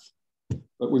path.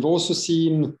 But we've also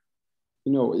seen, I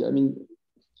mean,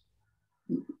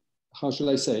 how should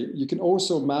I say? You can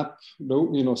also map,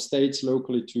 states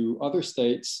locally to other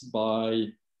states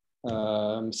by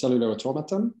cellular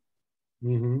automaton.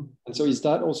 Mm-hmm. And so is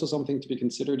that also something to be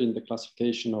considered in the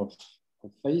classification of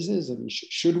phases? I mean,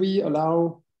 should we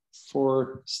allow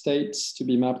for states to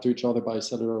be mapped to each other by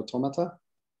cellular automata?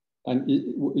 And,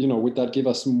 would that give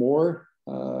us more,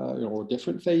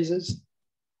 different phases?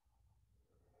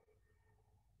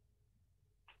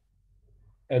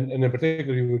 And in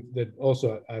particular, you would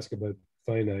also ask about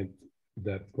finite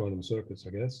depth quantum circuits, I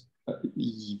guess.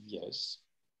 Yes.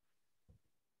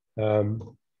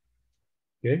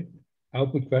 Okay, I'll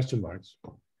put question marks.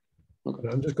 Okay.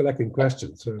 I'm just collecting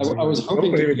questions. So I was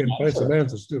hoping hopefully we can find some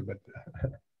answers too, but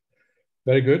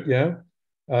very good, yeah.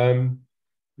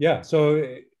 Yeah,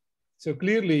 so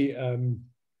clearly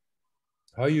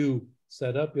how you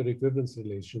set up your equivalence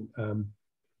relation,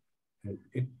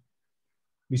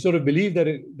 we sort of believe that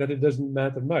it doesn't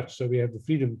matter much. So we have the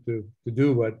freedom to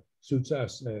do what suits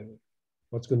us,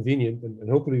 what's convenient, and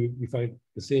hopefully we find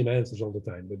the same answers all the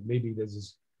time. But maybe this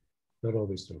is not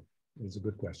always true. It's a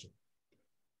good question.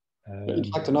 In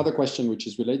fact, another question which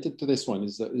is related to this one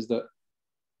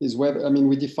is whether, I mean,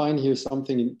 we define here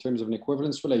something in terms of an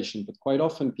equivalence relation, but quite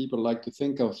often people like to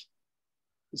think of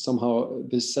somehow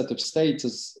this set of states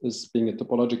as being a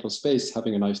topological space,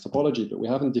 having a nice topology, but we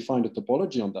haven't defined a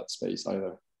topology on that space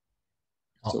either.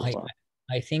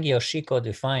 I think Yoshiko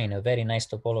defined a very nice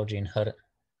topology in her.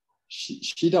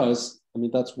 She does. I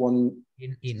mean, that's one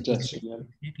suggestion.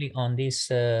 Exactly on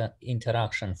this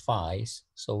interaction phi's.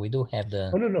 So we do have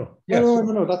the. Oh, no. Yes.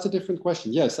 No. That's a different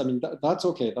question. Yes, I mean, that's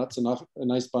okay. That's a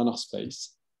nice Banach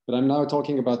space. But I'm now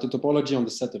talking about the topology on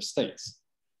the set of states.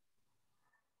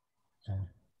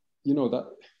 You know that.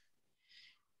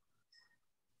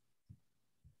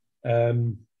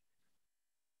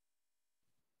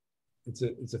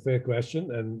 It's a fair question,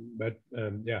 but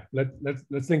yeah,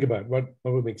 let's think about what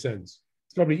would make sense.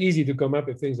 It's probably easy to come up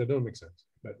with things that don't make sense,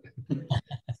 but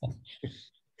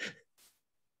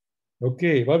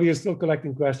okay. Well, we are still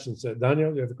collecting questions.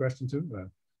 Daniel, you have a question too?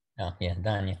 Oh, yeah,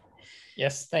 Daniel.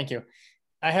 Yes, thank you.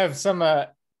 I have some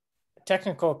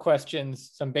technical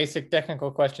questions, some basic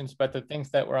technical questions about the things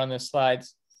that were on the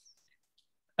slides.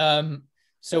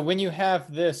 So when you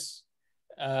have this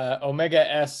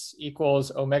omega S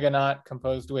equals omega naught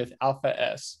composed with alpha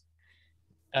S.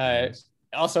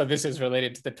 Also, this is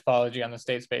related to the topology on the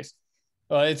state space.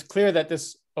 Well, it's clear that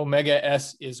this omega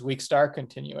S is weak star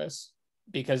continuous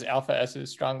because alpha S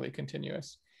is strongly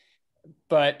continuous.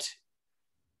 But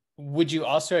would you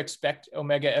also expect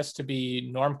omega S to be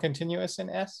norm continuous in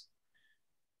S?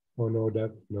 Oh, no,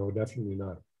 definitely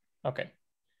not. Okay.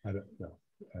 I don't know.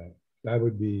 That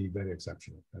would be very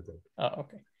exceptional, I think. Oh,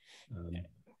 okay.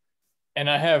 And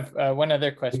I have one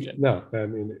other question. No, I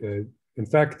mean, in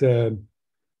fact,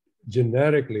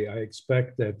 generically, I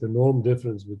expect that the norm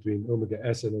difference between omega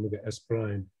S and omega S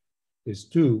prime is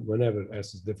 2 whenever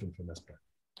S is different from S prime.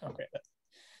 Okay,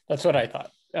 that's what I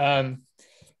thought.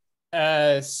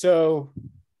 So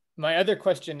my other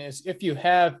question is, if you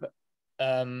have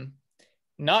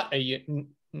not a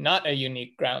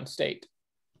unique ground state,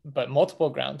 but multiple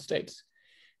ground states,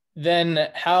 then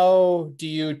how do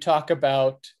you talk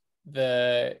about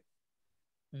the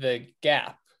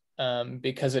gap?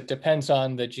 Because it depends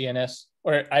on the GNS,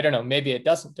 or I don't know, maybe it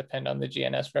doesn't depend on the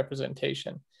GNS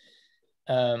representation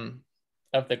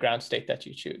of the ground state that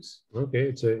you choose. Okay,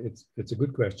 it's a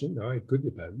good question. No, it could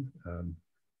depend.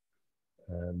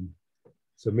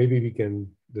 So maybe we can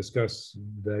discuss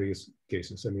various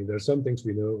cases. I mean, there are some things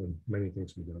we know and many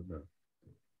things we don't know.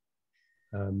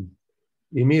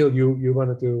 Emil, you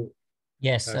wanted to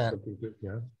yes, add something to,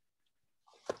 yeah?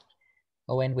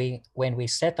 When we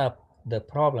set up the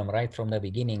problem right from the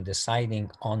beginning,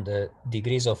 deciding on the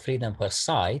degrees of freedom per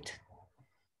site,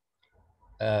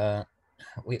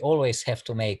 we always have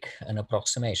to make an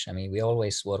approximation. I mean, we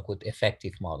always work with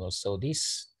effective models. So the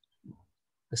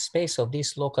space of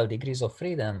these local degrees of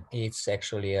freedom, it's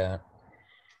actually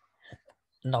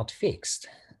not fixed.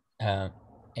 And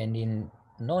in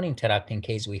non-interacting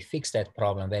case, we fix that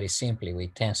problem very simply. We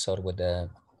tensor with the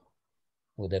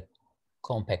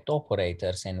compact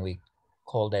operators, and we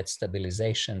call that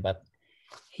stabilization. But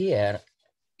here,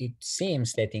 it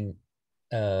seems that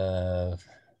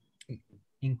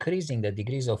increasing the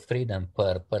degrees of freedom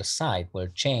per site will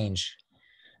change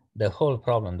the whole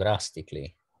problem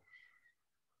drastically.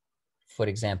 For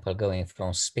example, going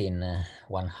from spin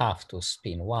 1/2 to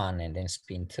spin 1 and then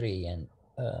spin 3 and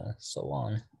so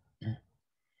on.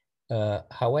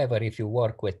 However, if you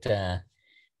work with,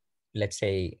 let's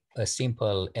say, a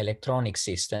simple electronic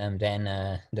system, then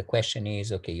the question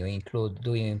is, okay,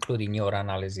 do you include in your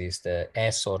analysis the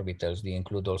S orbitals? Do you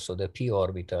include also the P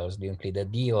orbitals? Do you include the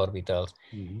D orbitals?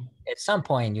 Mm-hmm. At some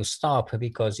point you stop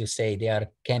because you say they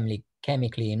are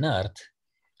chemically inert,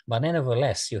 but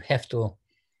nevertheless, you have to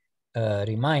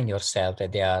remind yourself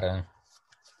that there are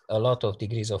a lot of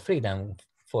degrees of freedom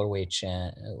for which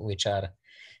are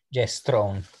just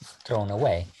thrown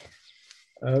away.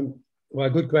 Well,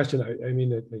 good question. I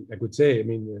mean, I could say,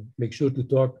 make sure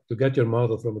to get your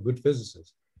model from a good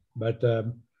physicist, but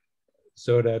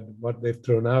so that what they've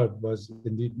thrown out was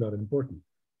indeed not important.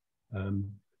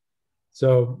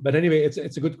 But anyway,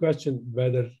 it's a good question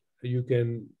whether you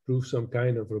can prove some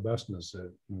kind of robustness,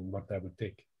 what that would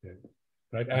take,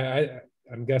 right?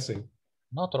 I'm guessing.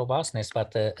 Not robustness,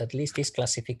 but at least this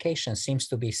classification seems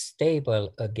to be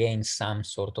stable against some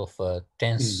sort of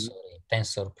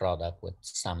tensor product with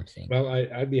something. Well,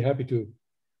 I'd be happy to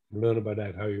learn about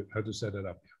that, how to set it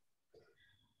up.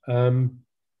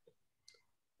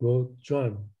 Well,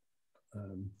 John,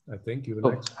 I think you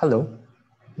were next. Hello.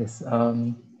 Yes.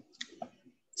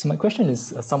 So my question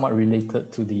is somewhat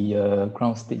related to the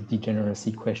ground state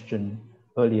degeneracy question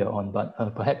earlier on, but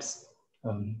perhaps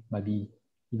might be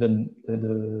even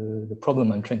the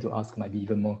problem I'm trying to ask might be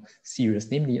even more serious.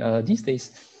 Namely, these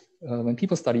days, when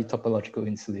people study topological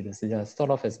insulators, they are thought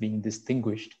of as being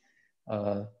distinguished,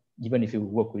 even if you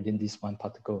work within these one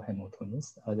particle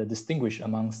Hamiltonians, they're distinguished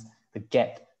amongst the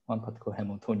gap one particle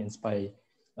Hamiltonians by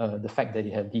the fact that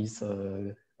you have these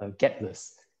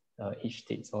gapless H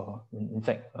states, or in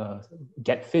fact,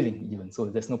 gap filling even. So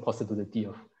there's no possibility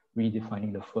of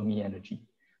redefining the Fermi energy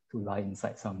to lie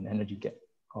inside some energy gap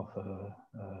of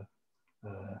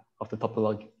the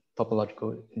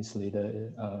topological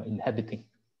insulator inhabiting,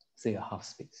 say, a half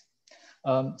space.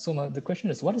 So the question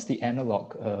is, what is the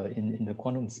analog in the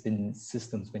quantum spin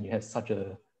systems when you have such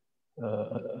a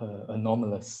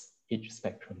anomalous H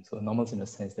spectrum? So anomalous in the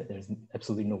sense that there's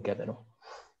absolutely no gap at all.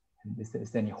 Is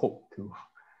there any hope to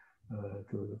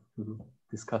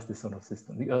discuss this sort of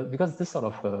system? Because this sort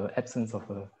of absence of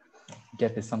a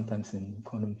gap is sometimes in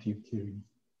quantum field theory,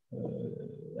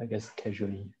 I guess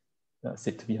casually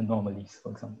said to be anomalies,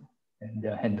 for example, and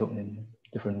they're handled in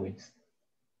different ways.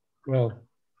 Well,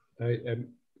 there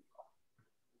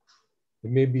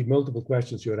may be multiple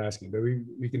questions you're asking, but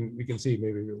we can see,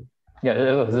 maybe we'll Yeah,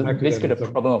 it was basically the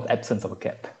problem of absence of a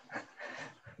gap.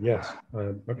 Yes.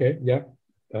 Okay. Yeah.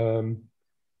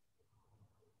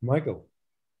 Michael.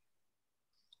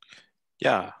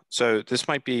 Yeah. So this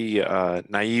might be a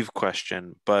naive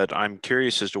question, but I'm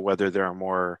curious as to whether there are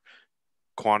more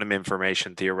quantum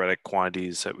information theoretic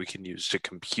quantities that we can use to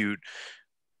compute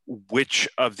which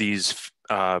of these,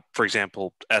 for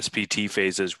example, SPT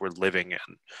phases we're living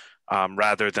in,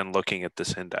 rather than looking at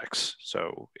this index.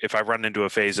 So if I run into a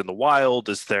phase in the wild,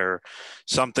 is there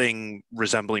something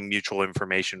resembling mutual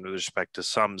information with respect to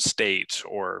some state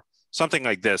or something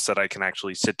like this that I can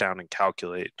actually sit down and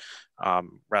calculate,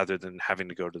 rather than having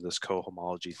to go to this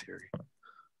cohomology theory?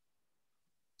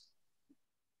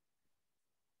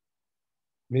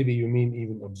 Maybe you mean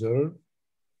even observe?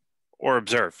 Or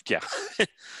observed, yeah.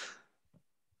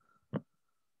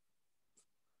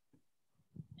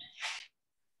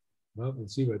 Well, we'll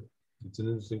see what, it's an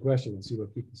interesting question. We'll see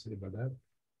what people say about that.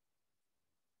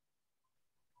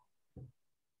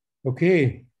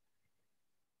 Okay.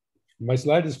 My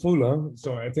slide is full, huh?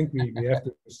 So I think we have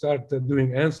to start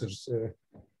doing answers.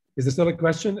 Is there still a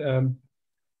question?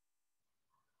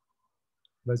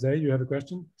 Vazay, you have a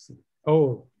question?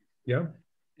 Oh, yeah.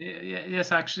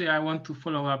 Yes, actually, I want to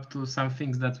follow up to some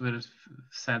things that were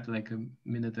said like a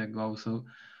minute ago.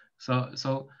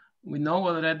 So we know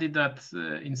already that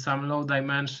in some low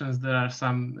dimensions there are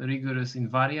some rigorous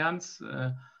invariants.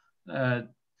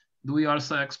 Do we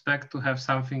also expect to have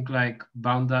something like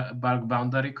bulk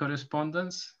boundary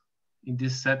correspondence in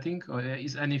this setting, or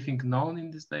is anything known in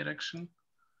this direction?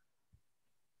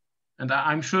 And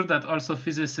I'm sure that also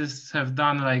physicists have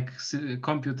done like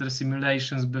computer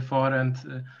simulations before,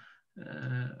 and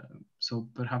so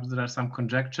perhaps there are some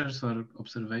conjectures or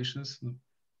observations.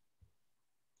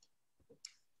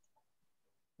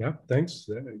 Yeah, thanks.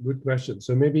 Good question.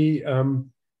 So maybe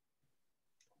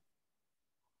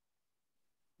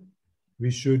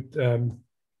we should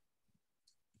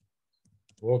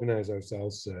organize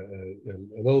ourselves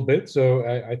a little bit. So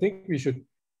I think we should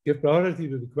give priority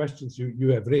to the questions you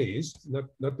have raised,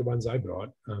 not the ones I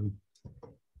brought.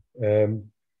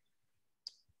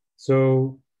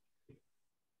 So,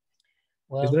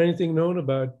 well, is there anything known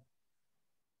about?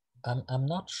 I'm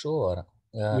not sure.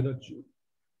 You're not sure.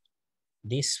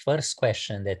 This first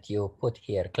question that you put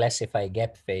here, classify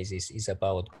gap phases, is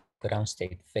about ground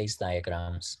state phase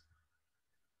diagrams.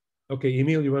 Okay,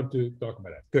 Emil, you want to talk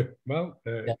about that? Good. Well,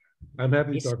 I'm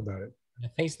happy to talk about it. The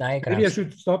phase diagrams. Maybe I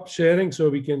should stop sharing so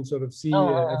we can sort of see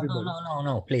everybody.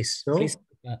 No, please. No? Please,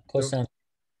 because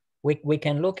we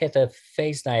can look at a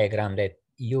phase diagram that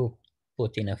you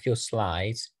put in a few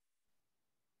slides.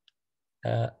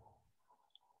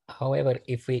 However,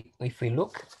 if we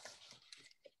look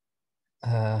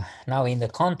now in the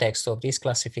context of this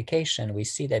classification, we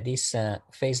see that this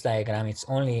phase diagram is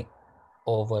only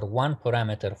over one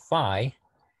parameter phi,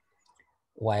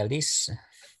 while the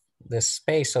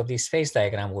space of this phase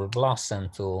diagram will blossom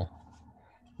to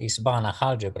this Banach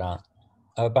algebra,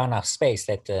 Banach space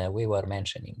that we were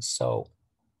mentioning. So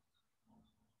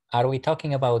are we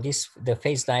talking about the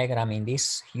phase diagram in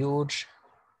this huge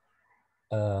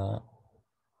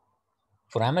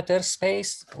parameter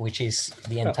space, which is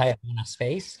the entire Banach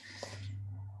space?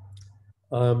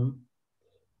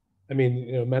 I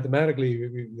mean,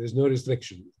 mathematically, there's no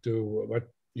restriction to what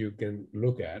you can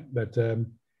look at, but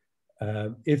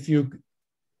if you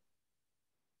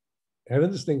have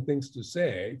interesting things to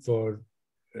say for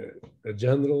a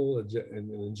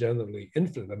generally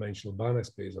infinite dimensional Banach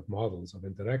space of models of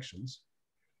interactions,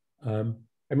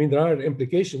 I mean, there are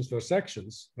implications for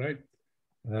sections, right?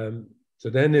 So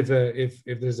then if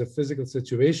there's a physical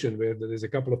situation where there is a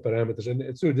couple of parameters, and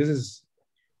it's true, this is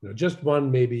just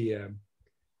one maybe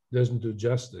doesn't do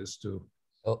justice to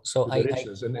the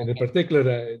richness. And in particular,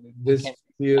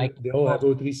 they all have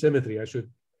O3 symmetry. I should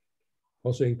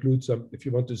also include some, if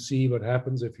you want to see what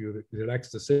happens if you relax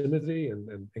the symmetry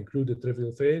and include the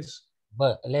trivial phase.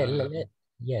 But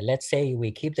let's say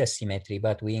we keep the symmetry,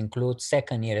 but we include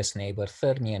second nearest neighbor,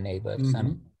 third near neighbors.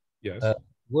 Yes.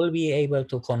 We'll be able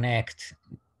to connect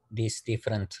these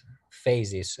different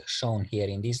phases shown here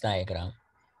in this diagram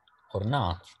or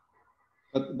not.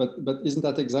 But isn't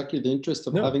that exactly the interest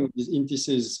of having these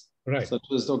indices,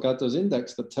 such as Ogato's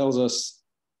index, that tells us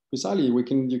precisely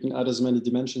you can add as many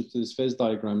dimensions to this phase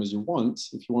diagram as you want.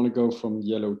 If you want to go from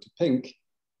yellow to pink,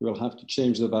 you will have to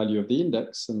change the value of the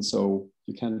index, and so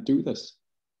you can't do this.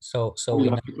 So we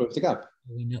have to close the gap.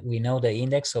 We know the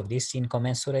index of these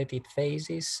incommensurate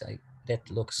phases. That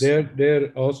looks.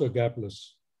 They're also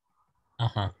gapless.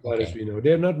 As far as we know,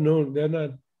 they're not known. They're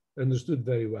not understood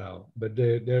very well, but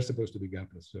they're supposed to be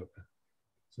gapless. So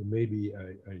maybe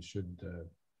I should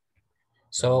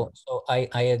So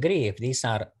I agree if these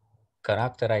are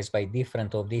characterized by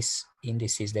different of these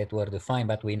indices that were defined,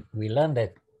 but we learned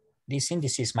that these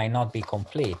indices might not be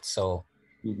complete. So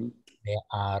they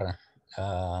are,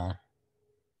 well,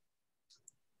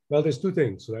 there's two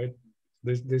things, right?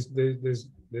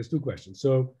 There's two questions.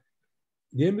 So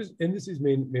the indices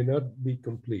may not be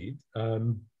complete.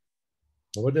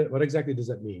 What exactly does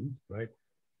that mean, right?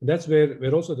 And that's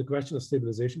where also the question of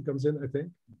stabilization comes in, I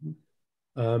think.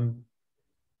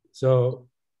 So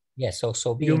yeah, so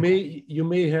you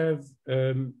may have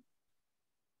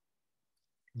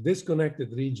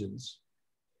disconnected regions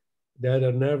that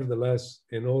are nevertheless,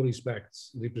 in all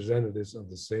respects, representatives of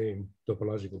the same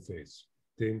topological phase,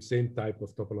 the same type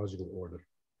of topological order.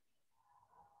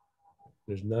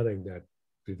 There's nothing that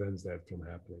prevents that from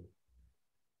happening.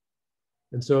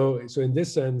 And so in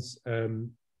this sense,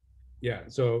 yeah,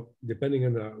 so depending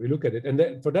on how we look at it,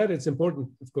 and for that, it's important,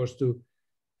 of course, to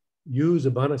use a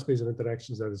Banach space of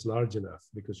interactions that is large enough,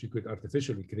 because you could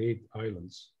artificially create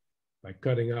islands by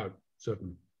cutting out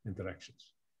certain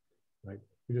interactions, right?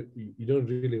 You don't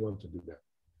really want to do that.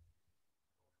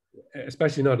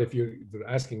 Especially not if you're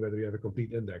asking whether you have a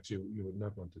complete index, you would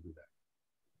not want to do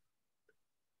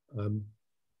that.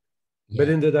 But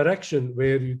in the direction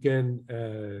where you can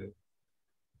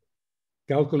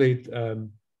calculate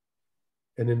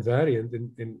an invariant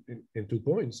in 2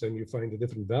 points and you find a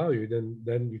different value,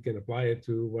 then you can apply it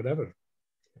to whatever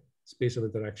space of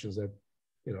interactions that,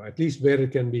 you know, at least where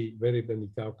it can be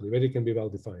calculated, where it can be well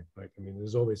defined, right? I mean,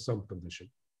 there's always some condition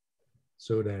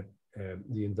so that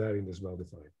the invariant is well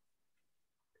defined.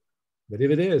 But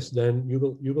if it is, then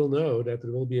you will know that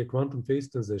there will be a quantum phase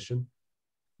transition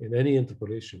in any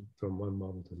interpolation from one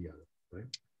model to the other,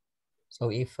 right? So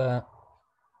if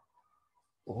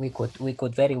we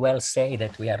could very well say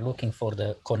that we are looking for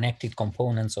the connected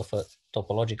components of a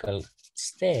topological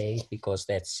state, because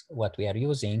that's what we are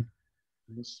using,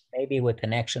 maybe with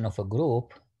an action of a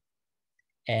group.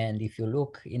 And if you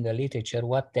look in the literature,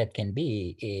 what that can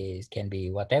be can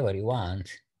be whatever you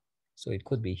want. So it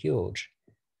could be huge.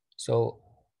 So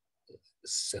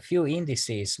a few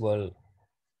indices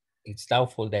it's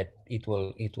doubtful that it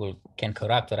can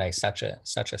characterize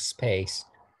such a space.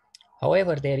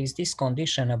 However, there is this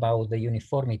condition about the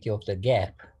uniformity of the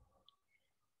gap,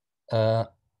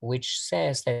 which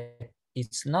says that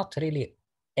it's not really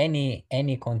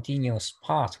any continuous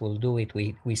path will do it.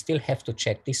 We still have to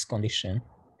check this condition.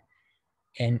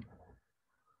 And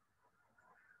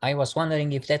I was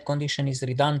wondering if that condition is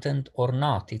redundant or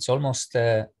not. It's almost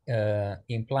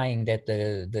implying that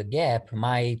the gap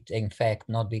might, in fact,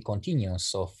 not be continuous,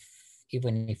 so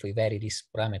even if we vary this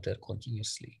parameter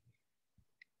continuously.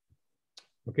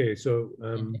 Okay, so,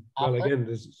 well, again,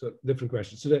 there's different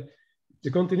questions. So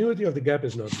the continuity of the gap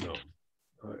is not known,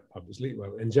 obviously.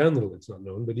 Well, in general, it's not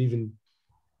known, but even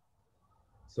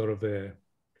sort of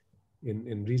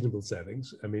in reasonable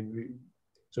settings, I mean,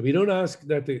 so we don't ask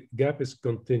that the gap is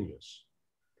continuous.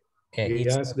 We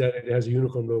ask that it has a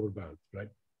uniform lower bound, right?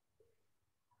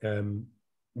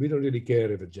 We don't really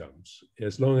care if it jumps,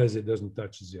 as long as it doesn't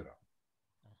touch zero.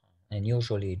 And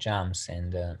usually it jumps,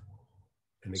 and it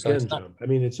can jump. I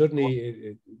mean, it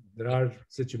certainly, there are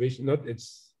situations,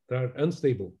 there are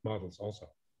unstable models also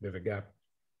with a gap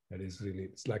that is really,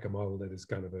 it's like a model that is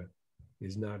kind of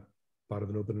is not part of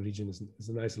an open region, is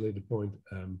an isolated point.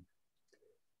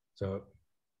 So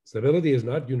stability is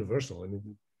not universal. I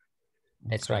mean,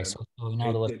 that's right. So in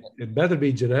other words, it better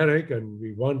be generic, and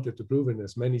we want it to prove in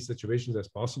as many situations as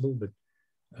possible, but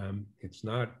it's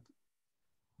not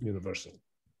universal.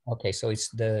 Okay, so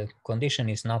the condition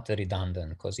is not redundant,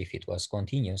 because if it was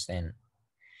continuous, then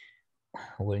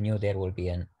we knew there will be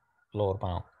a lower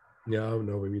bound. Yeah,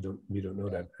 no, we don't know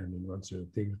that. I mean, once you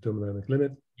take the thermodynamic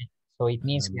limit. So it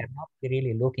means we are not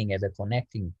really looking at the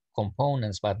connecting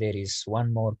components, but there is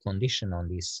one more condition on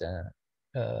these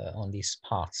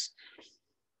paths.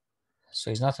 So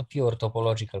it's not a pure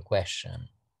topological question.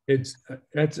 That's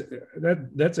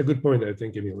a good point, I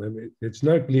think, Emil. I mean, it's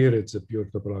not clear it's a pure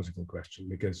topological question,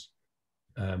 because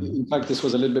in fact, this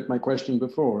was a little bit my question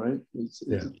before, right?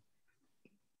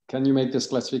 Can you make this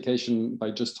classification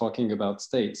by just talking about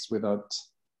states without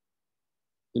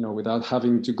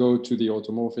having to go to the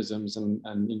automorphisms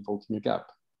and invoking a gap?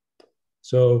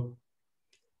 So,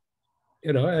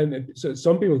 and so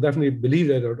some people definitely believe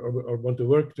that or want to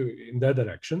work in that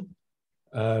direction.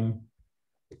 And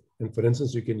for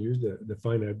instance, you can use the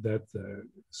finite depth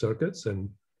circuits and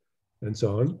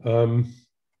so on.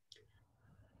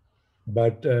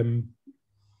 But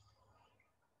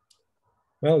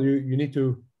well, you need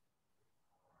to,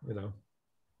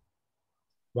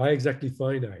 why exactly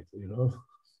finite?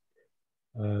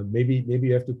 maybe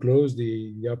you have to close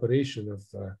the operation of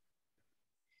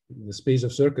the space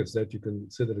of circuits that you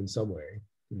consider in some way,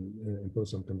 and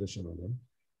impose some condition on them.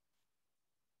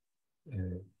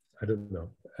 I don't know.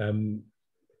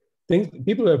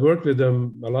 People who have worked with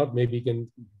them a lot maybe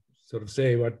can sort of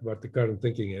say what the current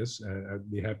thinking is. I'd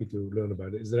be happy to learn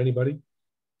about it. Is there anybody?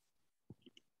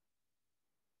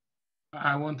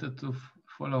 I wanted to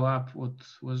follow up what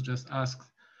was just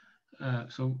asked.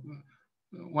 So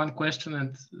one question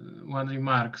and one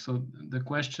remark. So the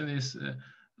question is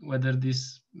whether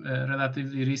these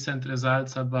relatively recent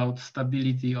results about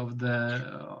stability of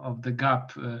the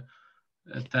gap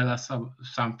tell us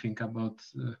something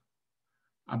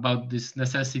about this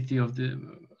necessity of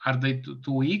are they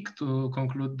too weak to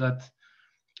conclude that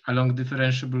along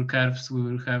differentiable curves we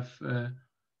will have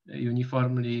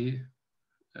uniformly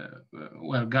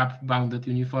gap bounded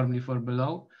uniformly for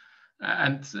below,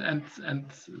 and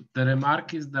the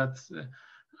remark is that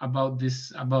about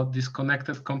these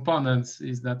connected components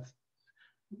is that,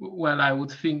 well, I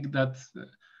would think that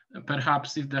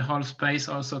perhaps if the whole space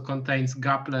also contains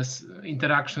gapless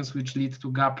interactions which lead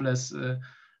to gapless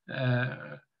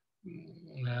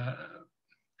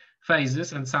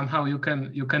phases, and somehow you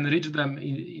can reach them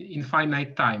in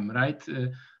finite time, right?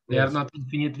 They are not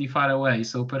infinitely far away.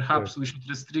 So perhaps we should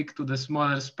restrict to the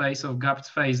smaller space of gapped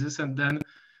phases, and then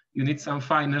you need some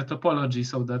finer topology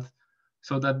so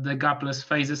that the gapless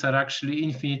phases are actually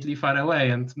infinitely far away,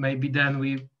 and maybe then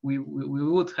we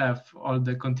would have all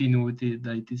the continuity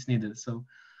that is needed. So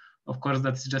of course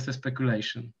that's just a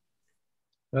speculation.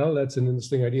 Well, that's an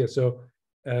interesting idea. So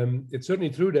it's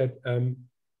certainly true that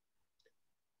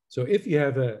so if you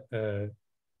have a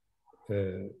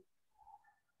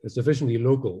sufficiently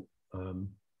local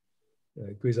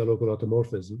quasi-local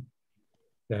automorphism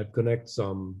that connects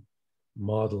some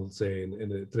model, say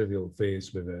in a trivial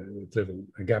phase with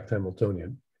a gapped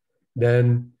Hamiltonian,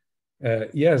 then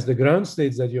yes, the ground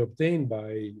states that you obtain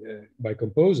by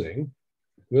composing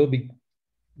will be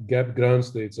gapped ground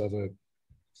states of a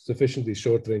sufficiently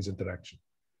short range interaction.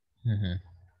 Mm-hmm.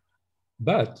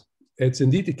 But it's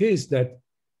indeed the case that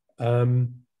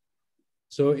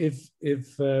so if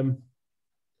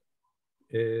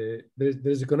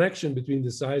there's a connection between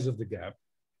the size of the gap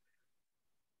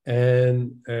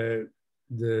and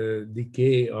the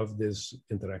decay of this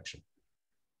interaction.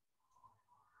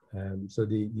 So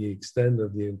the extent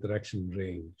of the interaction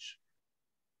range.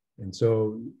 And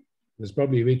so there's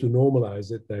probably a way to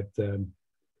normalize it that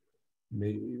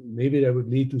maybe that would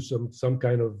lead to some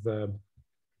kind of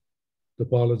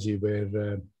topology where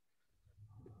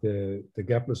the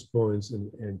gapless points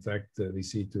in fact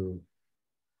recede to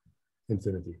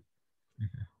infinity.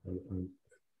 Mm-hmm.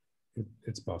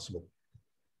 It's possible.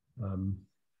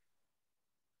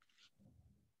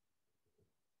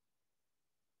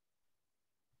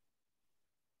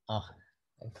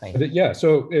 Okay. Yeah,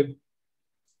 so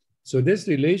this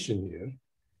relation here,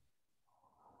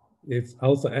 if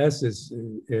alpha S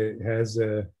has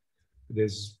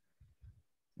this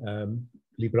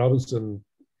Lieb-Robinson,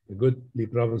 a good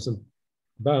Lieb-Robinson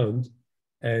bound,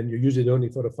 and you use it only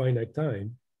for a finite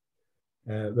time,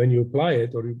 when you apply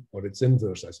it, or its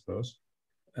inverse, I suppose,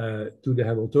 to the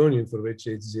Hamiltonian for which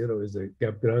H0 is a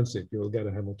gap ground state, you will get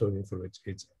a Hamiltonian for which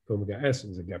H omega S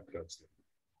is a gap ground state.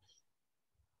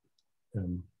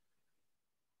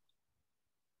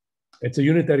 It's a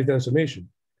unitary transformation.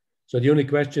 So the only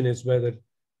question is whether,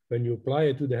 when you apply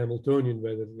it to the Hamiltonian,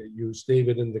 whether you stay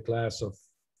within the class of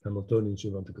Hamiltonians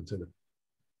you want to consider.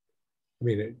 I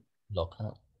mean,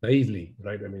 naively,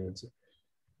 right? I mean,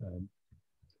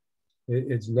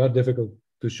 it's not difficult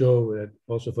to show that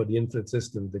also for the infinite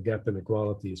system, the gap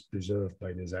inequality is preserved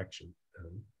by this action.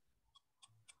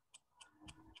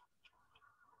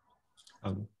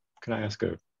 Can I ask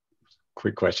a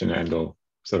quick question and or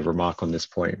sort of remark on this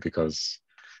point? Because,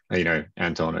 you know,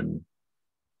 Anton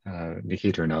and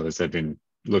Nikita and others have been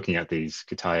looking at these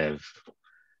Kitaev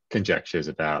conjectures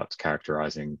about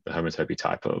characterizing the homotopy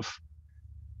type of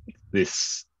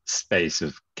this space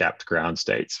of gapped ground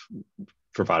states,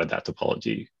 provided that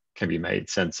topology can be made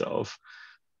sense of.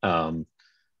 And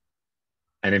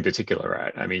in particular,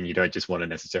 right, I mean, you don't just want to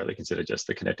necessarily consider just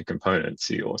the connected components,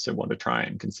 you also want to try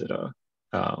and consider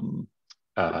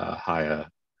higher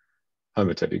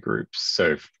homotopy groups.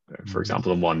 So for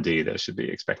example, in 1D, there should be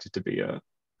expected to be a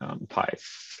pi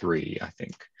 3, I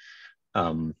think.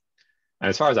 And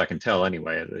as far as I can tell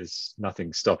anyway, there's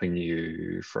nothing stopping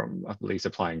you from at least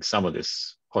applying some of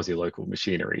this quasi-local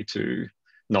machinery to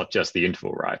not just the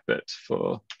interval, right, but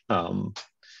for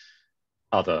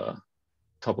other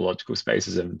topological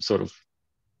spaces and sort of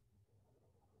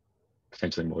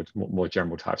potentially more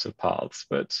general types of paths.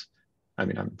 But I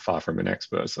mean, I'm far from an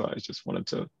expert, so I just wanted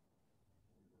to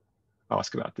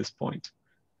ask about this point.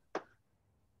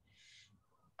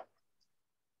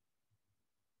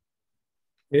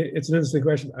 It's an interesting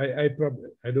question. I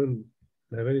don't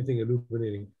have anything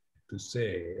illuminating to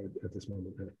say at this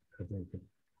moment, I think.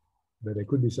 But it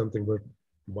could be something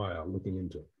worthwhile looking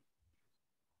into.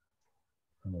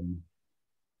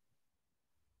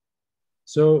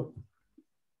 So,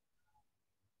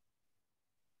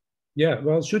 yeah,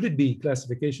 well, should it be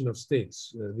classification of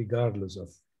states regardless of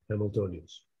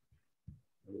Hamiltonians?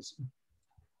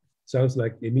 Sounds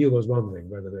like Emil was wondering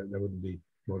whether that would be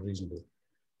more reasonable.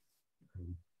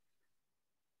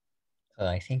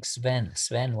 I think Sven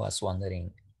was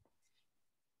wondering.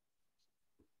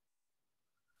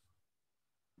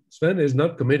 Sven is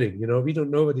not committing. You know, we don't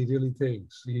know what he really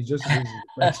thinks. He just I'm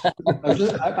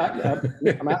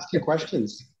asking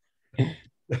questions.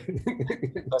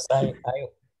 Because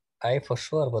I for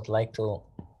sure would like to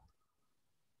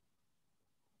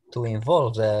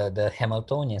involve the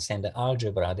Hamiltonians and the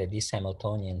algebra that these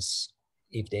Hamiltonians,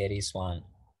 if there is one,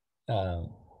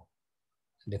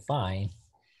 define.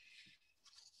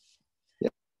 Yeah,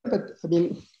 but I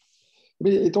mean,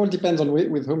 it all depends on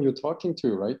with whom you're talking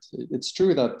to, right? It's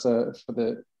true that for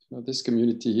the this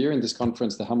community here in this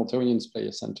conference, the Hamiltonians play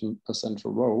a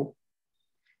central role.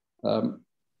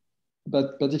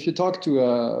 But if you talk to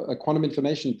a quantum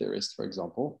information theorist, for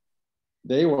example,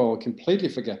 they will completely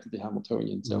forget the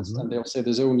Hamiltonians, and they'll say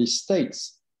there's only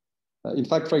states. In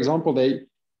fact, for example, they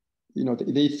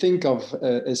think of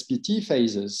SPT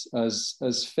phases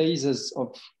as phases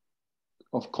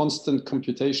of constant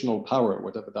computational power,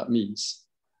 whatever that means.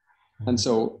 And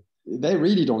so they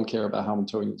really don't care about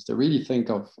Hamiltonians. They really think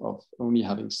of only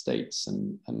having states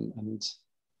and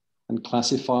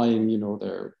classifying,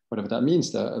 their, whatever that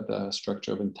means, the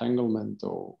structure of entanglement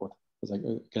or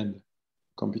again,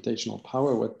 computational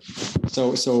power.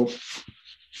 So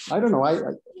I don't know.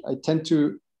 I tend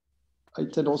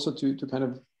also to kind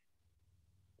of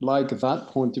like that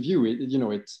point of view.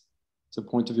 It's a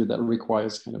point of view that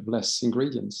requires kind of less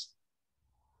ingredients.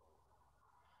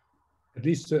 At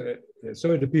least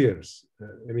so it appears.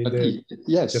 I mean,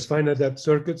 yes, the finite depth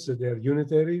circuits, they're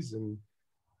unitaries, and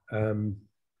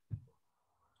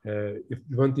if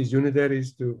you want these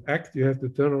unitaries to act, you have to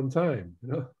turn on time,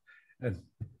 and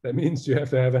that means you have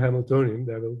to have a Hamiltonian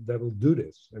that will do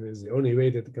this. I mean, it's the only way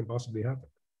that it can possibly happen,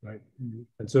 right?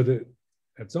 And so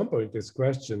at some point, this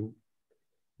question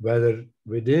whether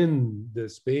within the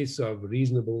space of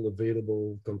reasonable,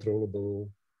 available, controllable,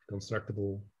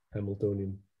 constructible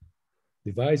Hamiltonian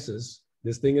devices,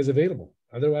 this thing is available.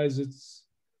 Otherwise, it's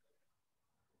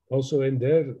also in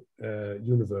their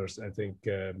universe, I think,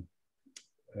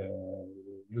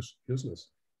 useless.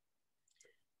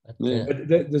 But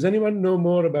does anyone know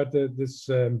more about this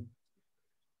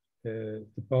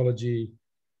topology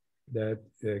that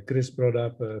Chris brought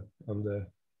up on the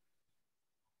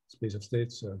space of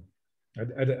states?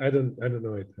 I don't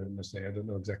know it, I must say. I don't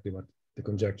know exactly what the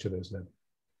conjecture is that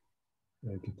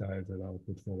Kitaev and I'll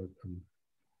put forward.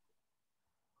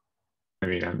 I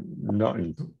mean, I'm not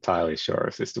entirely sure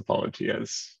if this topology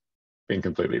has been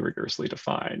completely rigorously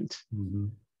defined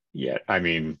yet. I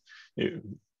mean,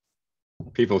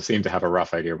 people seem to have a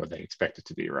rough idea what they expect it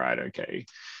to be, right? Okay,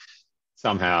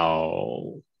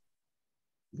 somehow,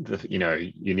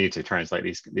 you need to translate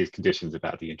these conditions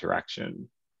about the interaction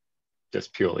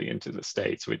just purely into the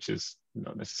states, which is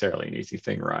not necessarily an easy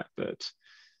thing, right? But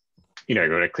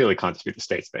it clearly can't just be the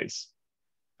state space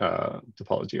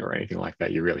topology or anything like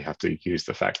that. You really have to use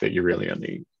the fact that you're really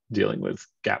only dealing with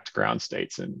gapped ground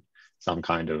states and some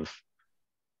kind of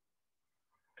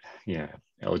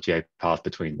LGA path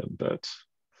between them. But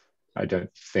I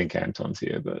don't think Anton's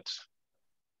here, but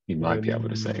he might be able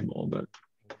to say more. But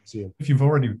if you've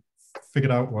already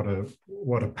figured out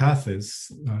what a path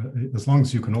is, as long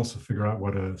as you can also figure out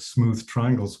what a smooth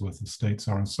triangle's worth of states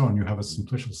are and so on, you have a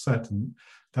simplicial set, and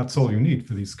that's all you need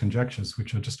for these conjectures,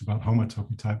 which are just about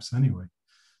homotopy types anyway.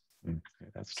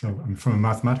 That's so from a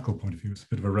mathematical point of view, it's a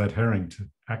bit of a red herring to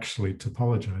actually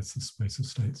topologize the space of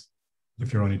states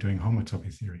if you're only doing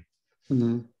homotopy theory.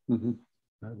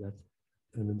 That's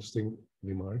an interesting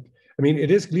remark. I mean,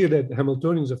 it is clear that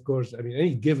Hamiltonians, of course, I mean,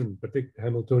 any given particular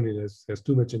Hamiltonian has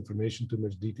too much information, too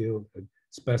much detail, and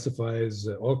specifies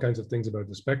all kinds of things about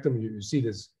the spectrum. You see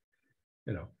this,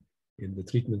 in the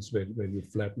treatments where you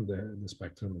flatten the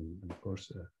spectrum, and of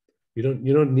course, you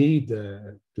don't need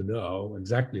to know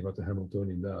exactly what the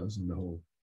Hamiltonian does in the whole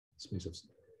space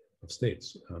of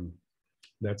states.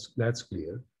 That's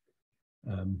clear.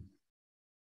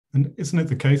 And isn't it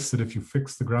the case that if you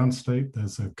fix the ground state,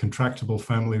 there's a contractible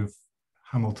family of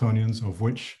Hamiltonians of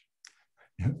which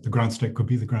the ground state could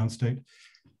be the ground state.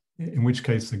 In which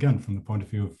case, again, from the point of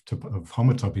view of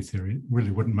homotopy theory, it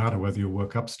really wouldn't matter whether you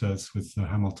work upstairs with the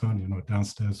Hamiltonian or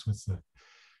downstairs with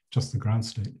just the ground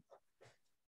state.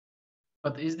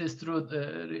 But is this true,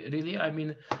 really? I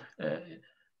mean,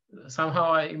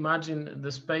 somehow I imagine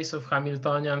the space of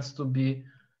Hamiltonians to be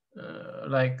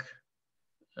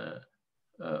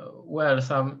well,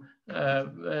 some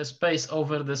space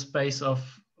over the space of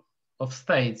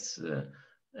states.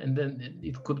 And then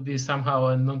it could be somehow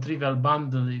a non-trivial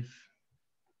bundle if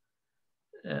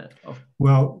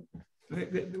well,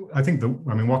 I think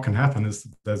what can happen is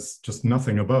there's just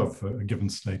nothing above a given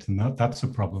state, and that's a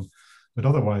problem. But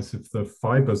otherwise, if the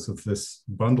fibers of this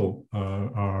bundle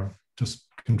are just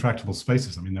contractible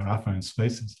spaces, I mean, they're affine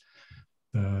spaces,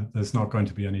 there's not going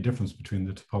to be any difference between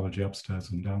the topology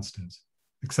upstairs and downstairs,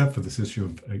 except for this issue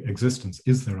of existence.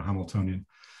 Is there a Hamiltonian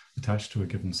attached to a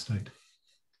given state?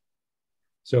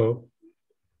 So,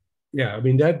 yeah, I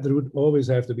mean, that there would always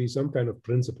have to be some kind of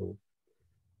principle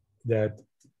that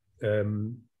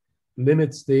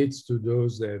limits states to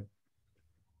those that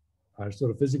are sort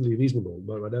of physically reasonable,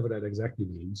 but whatever that exactly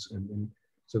means. And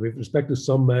so with respect to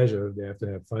some measure, they have to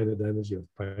have finite energy or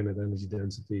finite energy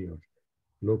density or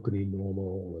locally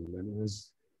normal. And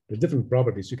there's different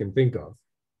properties you can think of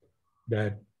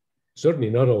that certainly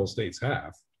not all states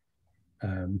have.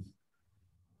 And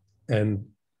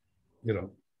you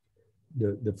know,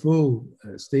 the full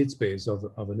state space of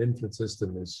an infinite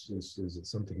system is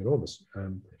something enormous.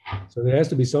 So there has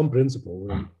to be some principle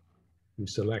when you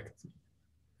select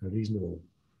reasonable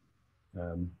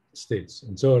states.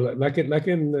 And so like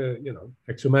in you know,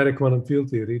 axiomatic quantum field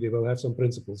theory, they will have some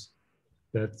principles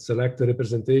that select the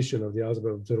representation of the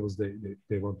algebra of observables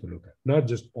they want to look at. Not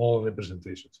just all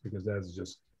representations, because that's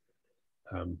just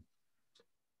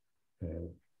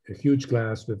a huge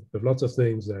class with lots of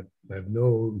things that have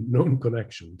no known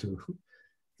connection to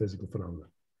physical phenomena.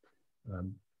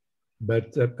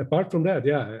 But apart from that,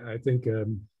 yeah, I think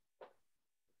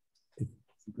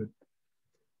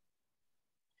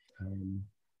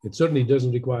it certainly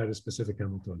doesn't require a specific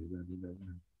Hamiltonian. I mean,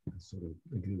 I sort of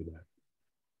agree with that.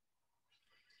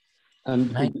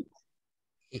 And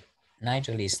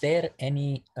Nigel, is there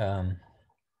any,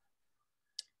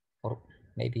 or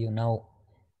maybe you know,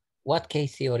 what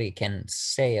K-theory can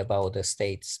say about the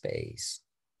state space?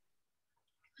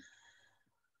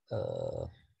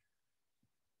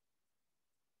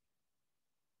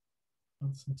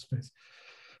 Space.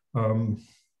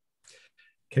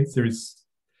 K-theory is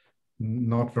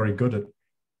not very good at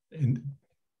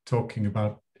talking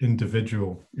about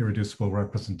individual irreducible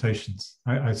representations.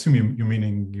 I assume you're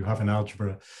meaning you have an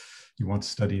algebra, you want to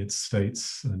study its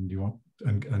states, and you want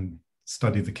and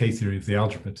study the K-theory of the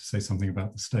algebra to say something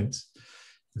about the states.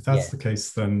 If that's the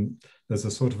case, then there's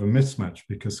a sort of a mismatch,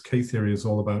 because K-theory is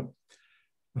all about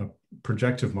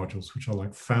projective modules, which are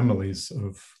like families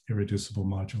of irreducible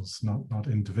modules, not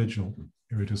individual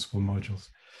irreducible modules.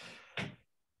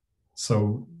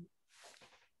 So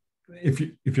if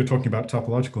you're talking about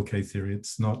topological K-theory,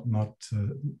 it's not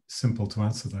simple to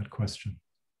answer that question.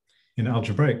 In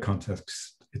algebraic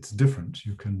context, it's different.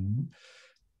 You can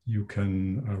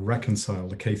reconcile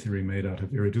the K-theory made out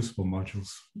of irreducible modules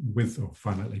with, or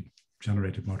finitely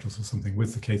generated modules or something,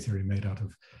 with the K-theory made out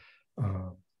of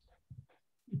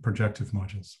projective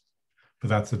modules. But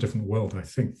that's a different world, I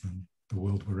think, than the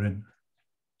world we're in.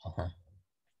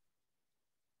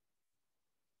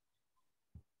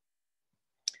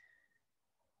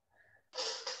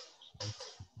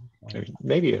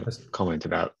 Maybe a comment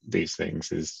about these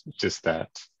things is just that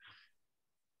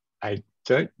I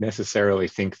don't necessarily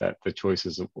think that the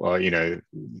choices, well, you know,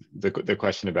 the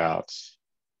question about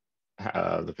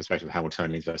the perspective of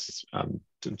Hamiltonians versus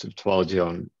topology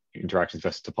on interactions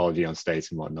versus topology on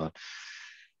states and whatnot,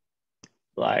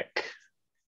 like,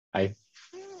 I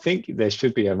think there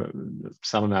should be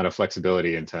some amount of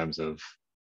flexibility in terms of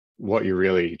what you're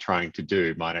really trying to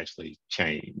do might actually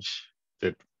change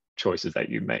the choices that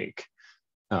you make,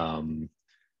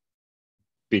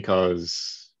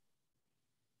 because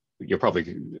you're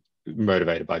probably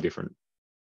motivated by different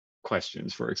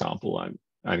questions. For example,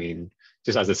 I mean,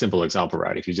 just as a simple example,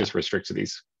 right? If you just restrict to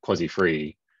these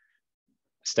quasi-free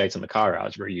states on the Kerr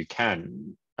algebra, you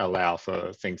can allow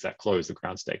for things that close the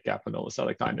ground state gap and all this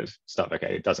other kind of stuff.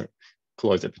 Okay, it doesn't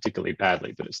close it particularly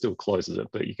badly, but it still closes it.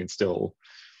 But you can still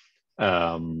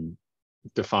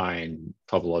define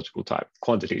topological type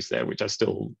quantities there, which are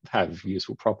still have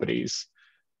useful properties.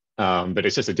 But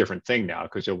it's just a different thing now,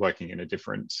 because you're working in a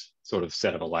different sort of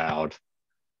set of allowed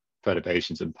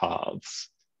perturbations and paths.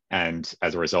 And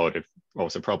as a result, it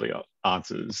also probably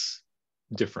answers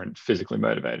different physically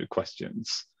motivated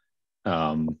questions.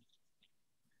 So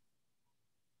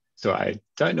I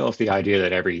don't know if the idea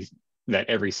that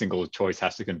every single choice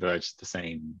has to converge to the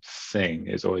same thing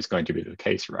is always going to be the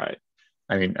case, right?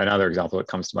 I mean, another example that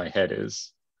comes to my head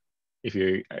is if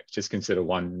you just consider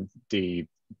 1D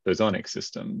bosonic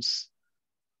systems,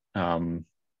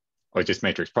 or just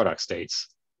matrix product states,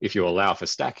 if you allow for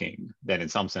stacking, then in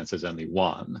some sense there's only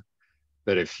one.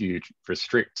 But if you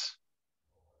restrict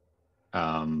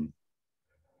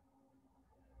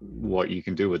what you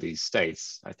can do with these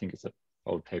states, I think it's an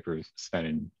old paper Sven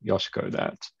and Yoshiko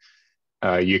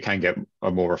that you can get a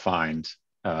more refined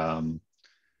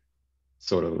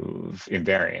sort of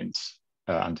invariant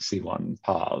under C1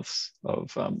 paths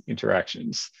of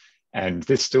interactions. And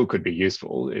this still could be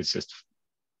useful. It's just,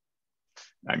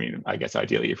 I mean, I guess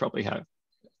ideally you probably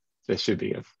there should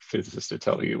be a physicist to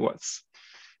tell you what's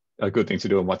a good thing to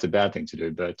do and what's a bad thing to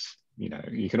do. But, you know,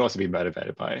 you can also be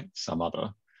motivated by some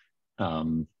other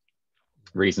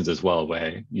reasons as well,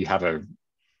 where you have a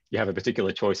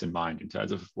particular choice in mind in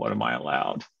terms of what am I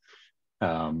allowed,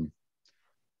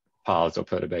 paths or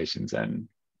perturbations, and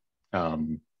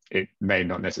it may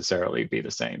not necessarily be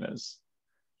the same as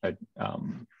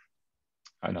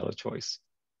another choice.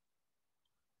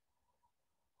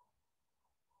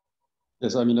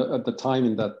 Yes, I mean, at the time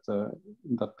in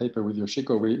that paper with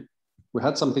Yoshiko, we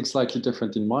had something slightly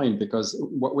different in mind, because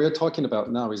what we're talking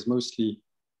about now is mostly,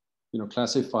 you know,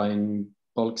 classifying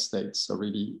bulk states, so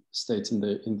really states in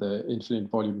the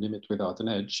infinite volume limit without an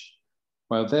edge.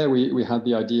 While there we had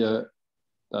the idea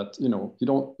that, you know,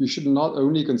 you should not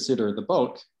only consider the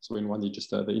bulk, so in one you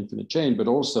just have the infinite chain, but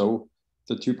also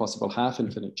the two possible half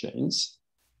infinite chains.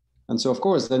 And so, of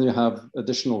course, then you have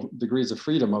additional degrees of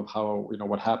freedom of how, you know,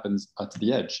 what happens at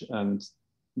the edge. And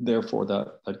therefore,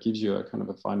 that gives you a kind of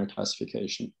a finer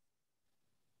classification.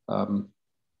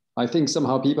 I think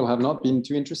somehow people have not been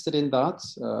too interested in that,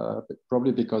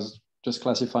 probably because just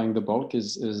classifying the bulk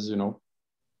is you know,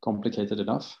 complicated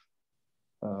enough.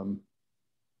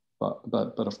 But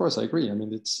of course, I agree. I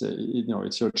mean, it's you know,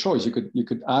 it's your choice. You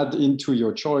could add into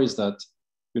your choice that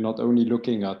you're not only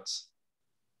looking at,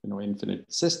 you know, infinite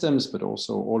systems, but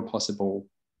also all possible,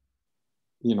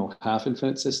 you know, half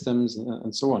infinite systems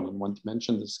and so on. In one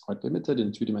dimension, this is quite limited.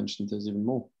 In 2 dimensions, there's even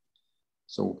more.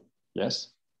 So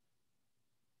yes.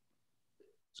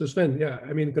 So Sven, yeah,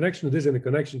 I mean, in connection to this and in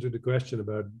connection to the question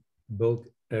about bulk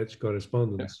edge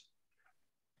correspondence.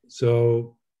 Yeah.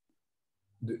 So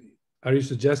are you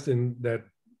suggesting that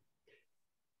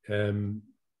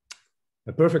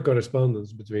a perfect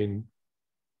correspondence between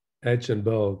edge and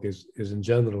bulk is in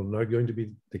general not going to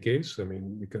be the case? I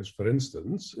mean, because for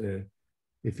instance,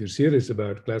 if you're serious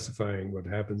about classifying what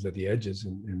happens at the edges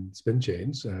in spin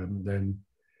chains, then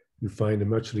you find a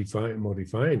much more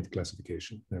refined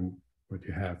classification than what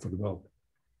you have for the bulk.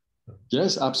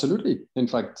 Yes, absolutely. In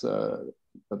fact,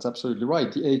 that's absolutely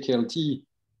right. The AKLT,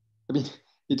 I mean,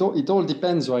 it all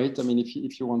depends, right? I mean,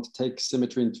 if you want to take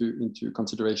symmetry into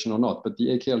consideration or not, but the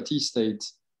AKLT state,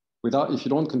 if you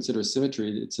don't consider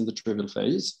symmetry, it's in the trivial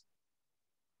phase,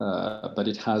 but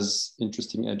it has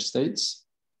interesting edge states.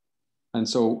 And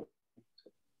so,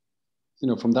 you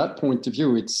know, from that point of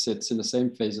view, it's in the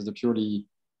same phase as the purely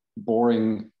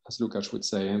boring, as Lukács would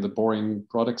say, and the boring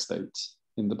product state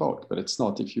in the bulk, but it's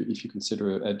not if you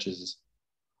consider edges,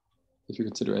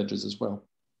 as well.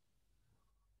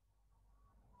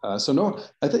 So no,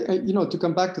 I think, you know, to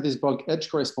come back to this bulk edge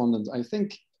correspondence, I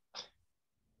think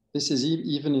this is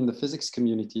even in the physics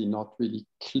community not really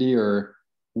clear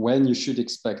when you should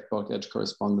expect bulk edge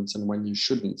correspondence and when you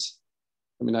shouldn't.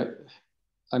 I mean,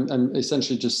 I'm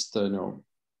essentially just you know,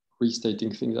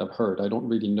 restating things I've heard. I don't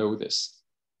really know this,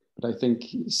 but I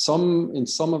think in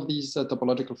some of these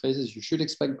topological phases you should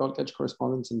expect bulk edge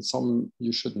correspondence, and some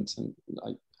you shouldn't.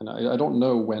 And I don't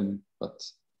know when, but.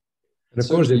 And of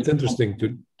course, it's interesting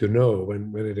to know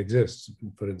when it exists,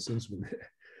 for instance.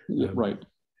 Yeah, right.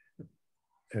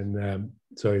 And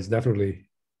so it's definitely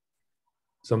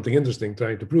something interesting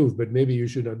trying to prove, but maybe you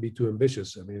should not be too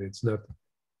ambitious. I mean, it's not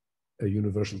a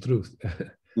universal truth.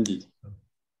 Indeed.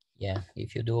 Yeah,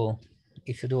 if you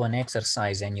do an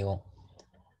exercise and you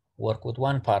work with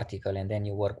one particle and then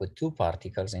you work with 2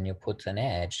 particles and you put an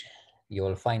edge, you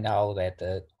will find out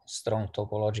that strong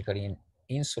topological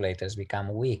insulators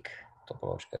become weak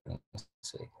topological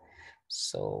insulators.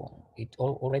 So it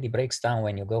already breaks down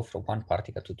when you go from 1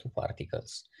 particle to 2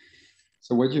 particles.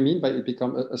 So what do you mean by it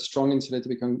become a strong insulator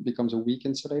becomes a weak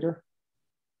insulator?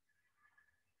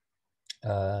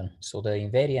 So the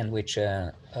invariant which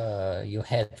you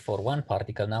had for 1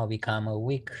 particle now become a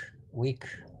weak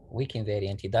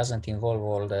invariant. It doesn't involve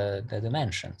all the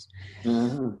dimensions.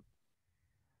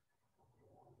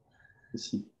 I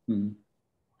see. Mm.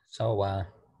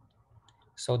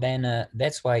 So then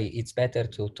that's why it's better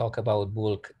to talk about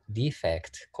bulk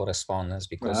defect correspondence,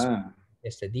 because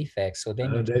it's a defect. So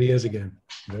then there he is again.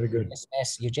 Very good.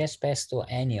 You just pass to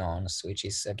anyons, which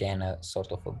is again a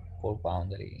sort of a bulk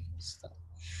boundary stuff.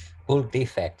 Bulk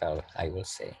defect, I will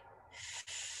say.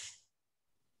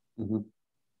 Mm-hmm.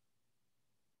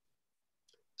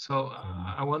 So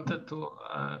I wanted to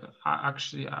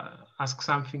actually ask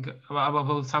something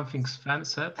about something Sven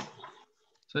said.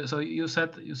 So you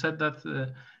said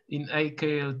that in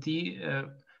AKLT,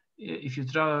 if you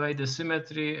throw away the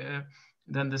symmetry,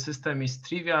 then the system is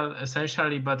trivial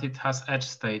essentially, but it has edge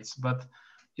states. But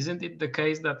isn't it the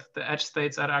case that the edge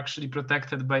states are actually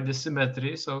protected by the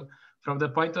symmetry? So from the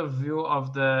point of view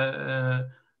of the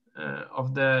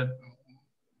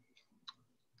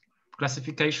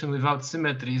classification without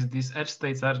symmetries, these edge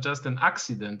states are just an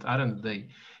accident, aren't they?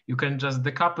 You can just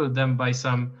decouple them by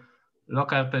some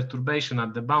local perturbation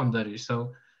at the boundary.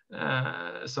 So,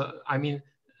 I mean,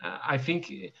 I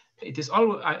think it is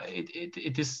all.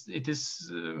 It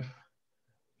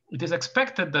is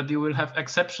expected that you will have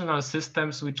exceptional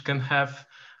systems which can have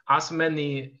as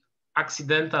many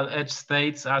accidental edge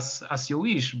states as you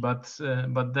wish, but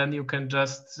then you can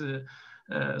just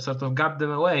sort of gap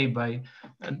them away by.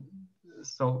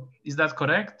 So is that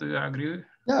correct? Do you agree?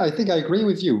 Yeah, I think I agree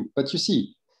with you. But you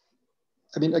see,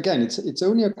 I mean, again, it's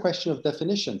only a question of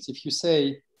definitions. If you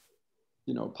say,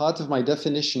 you know, part of my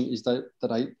definition is that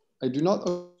I do not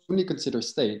only consider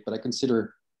state, but I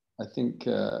consider, I think,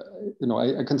 you know,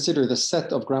 I consider the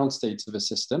set of ground states of a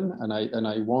system, and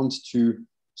I want to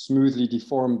smoothly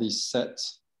deform this set.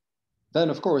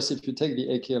 Then, of course, if you take the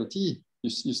AKLT,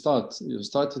 your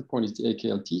starting point is the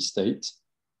AKLT state,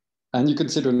 and you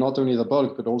consider not only the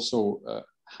bulk, but also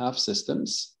half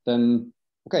systems, then,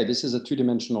 okay, this is a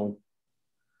two-dimensional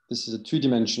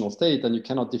state, and you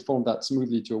cannot deform that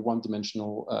smoothly to a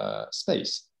one-dimensional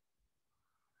space,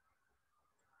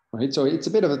 right? So it's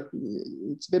a bit of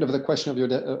the question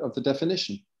of the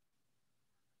definition.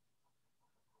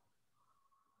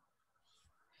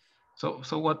 So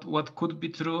what could be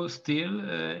true still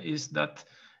is that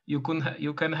you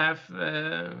can have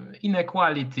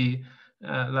inequality.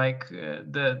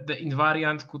 The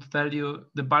invariant could tell you,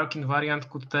 the bulk invariant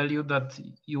could tell you that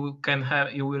you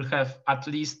will have at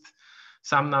least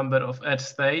some number of edge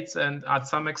states, and at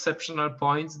some exceptional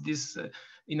points this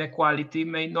inequality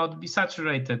may not be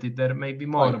saturated. There may be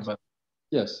more, right. But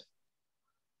yes,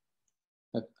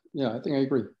 yeah, I think I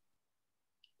agree.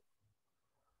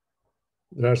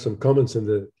 There are some comments in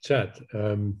the chat.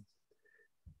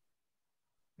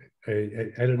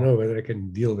 I don't know whether I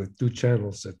can deal with two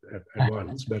channels at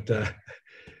once, but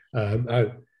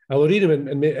I will read them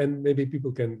and maybe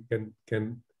people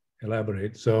can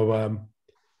elaborate. So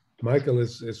Michael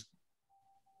is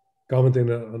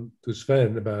commenting on to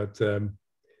Sven about the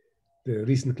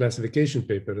recent classification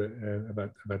paper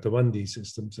about the 1D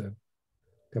systems,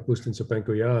 Kapustin,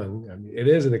 Sopenko, Yang. I mean, it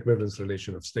is an equivalence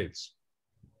relation of states.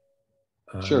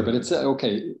 Sure, but it's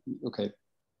okay,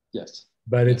 yes.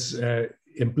 But it's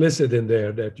implicit in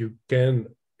there that you can,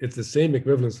 it's the same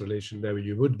equivalence relation that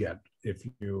you would get if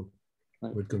you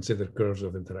would consider curves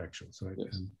of interactions, right?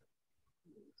 Yes.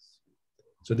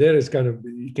 So there is kind of,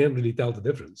 you can't really tell the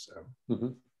difference.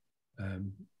 Mm-hmm.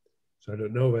 So I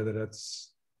don't know whether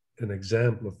that's an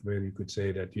example of where you could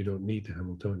say that you don't need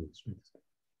Hamiltonians.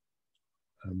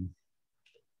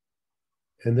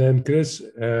 And then Chris,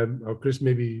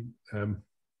 maybe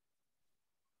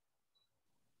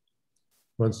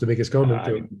wants to make his comment.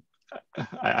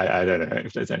 I don't know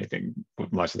if there's anything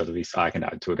much that at least I can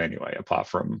add to it anyway, apart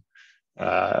from,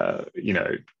 you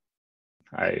know,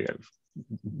 I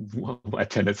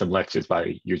attended some lectures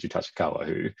by Yuji Tachikawa,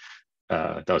 who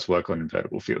does work on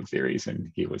invertible field theories,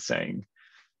 and he was saying,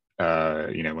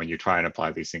 you know, when you try and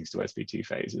apply these things to SVT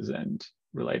phases and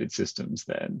related systems,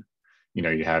 then, you know,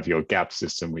 you have your gap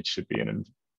system, which should be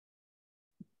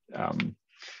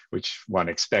which one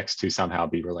expects to somehow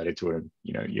be related to a,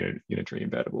 you know, unitary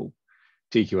invertible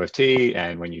TQFT.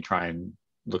 And when you try and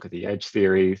look at the edge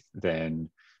theory, then,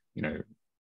 you know,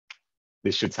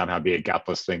 this should somehow be a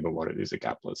gapless thing, but what it is, a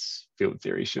gapless field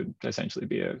theory should essentially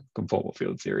be a conformal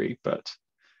field theory. But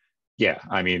yeah,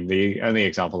 I mean, the only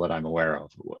example that I'm aware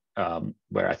of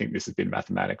where I think this has been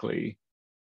mathematically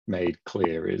made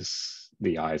clear is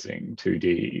the Ising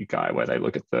 2D guy, where they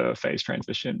look at the phase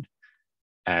transition,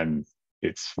 and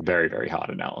it's very, very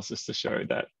hard analysis to show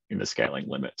that in the scaling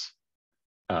limit,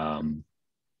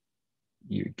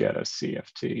 you get a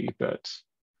CFT, but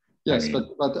yes, I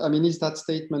mean, but I mean, is that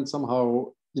statement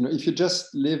somehow, you know, if you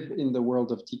just live in the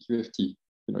world of TQFT,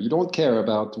 you know, you don't care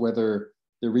about whether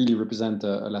they really represent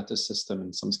a lattice system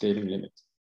and some scaling limit.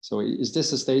 So is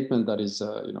this a statement that is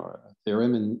you know, a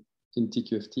theorem in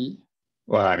TQFT?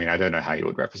 Well, I mean, I don't know how you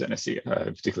would represent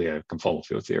particularly a conformal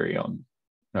field theory on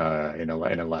in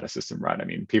a lattice system, right? I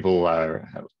mean, people are,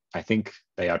 I think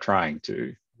they are trying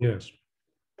to, yes,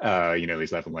 you know,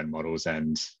 these level one models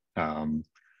and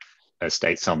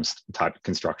state some type of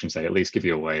constructions. They at least give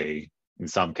you a way, in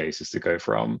some cases, to go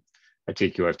from a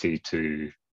TQFT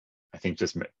to, I think,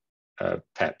 just a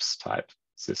PEPS type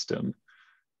system.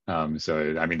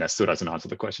 So, I mean, that still doesn't answer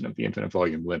the question of the infinite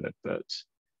volume limit, but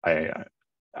I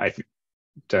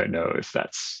don't know if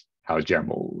that's how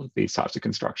general these types of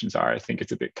constructions are. I think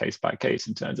it's a bit case by case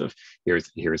in terms of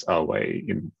here's a way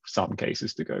in some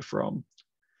cases to go from,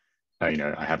 you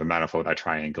know, I have a manifold, I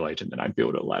triangulate, and then I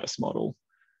build a lattice model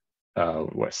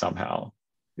where somehow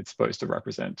it's supposed to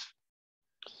represent.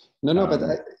 No, but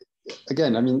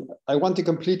again, I mean, I want to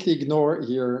completely ignore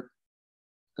here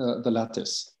the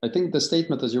lattice. I think the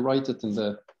statement as you write it in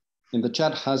the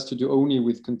chat has to do only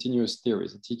with continuous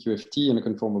theories, a TQFT and a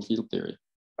conformal field theory.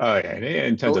 Oh yeah,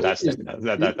 in terms of that statement,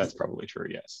 that's probably true,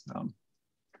 yes.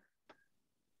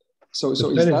 So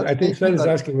I think Sven is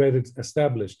asking whether it's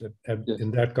established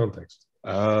in that context.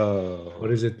 Oh.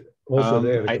 Or is it also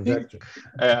there, a conjecture?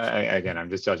 Again, I'm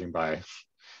just judging by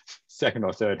second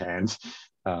or third hand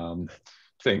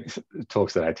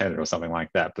talks that I attended or something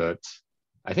like that. But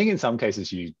I think in some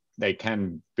cases they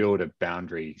can build a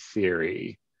boundary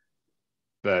theory,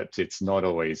 but it's not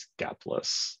always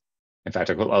gapless. In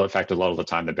fact, a lot of the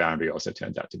time, the boundary also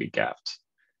turns out to be gapped.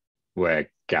 We're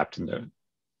gapped in the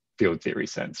field theory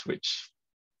sense, which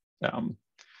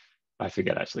I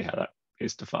forget actually how that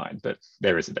is defined, but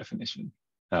there is a definition.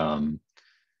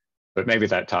 But maybe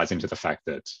that ties into the fact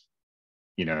that,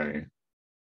 you know,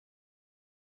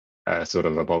 sort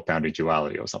of a bulk boundary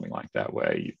duality or something like that,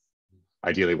 where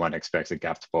ideally one expects a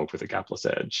gapped bulk with a gapless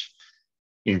edge.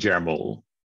 In general,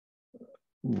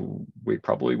 we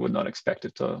probably would not expect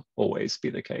it to always be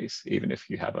the case, even if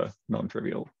you have a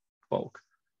non-trivial bulk.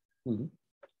 Mm-hmm.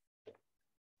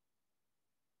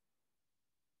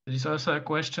 There is also a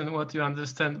question what you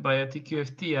understand by a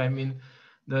TQFT. I mean,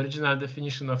 the original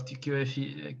definition of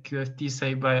TQFT,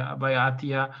 say by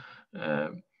Attia,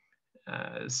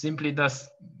 simply does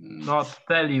not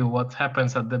tell you what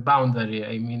happens at the boundary.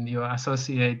 I mean, you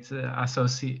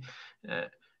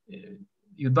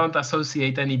you don't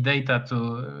associate any data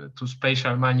to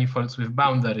spatial manifolds with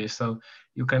boundaries. So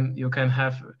you can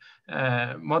have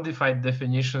modified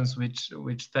definitions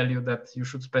which tell you that you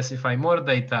should specify more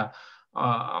data.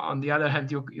 On the other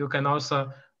hand, you can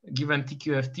also, given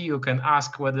TQFT, you can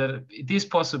ask whether it is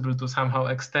possible to somehow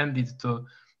extend it to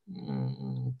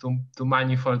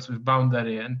manifolds with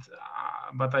boundary, and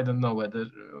but I don't know whether.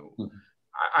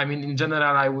 I mean, in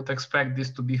general, I would expect this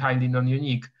to be highly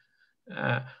non-unique.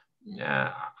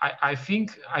 I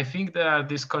think there are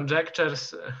these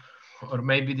conjectures, or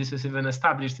maybe this is even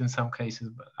established in some cases,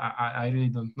 but I really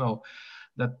don't know.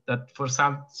 That for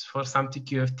some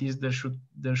TQFTs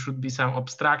there should be some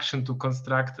abstraction to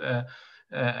construct a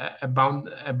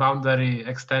boundary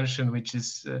extension which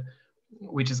is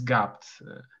gapped.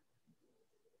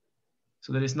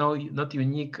 So there is not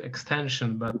unique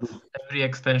extension, but every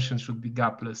extension should be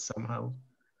gapless somehow.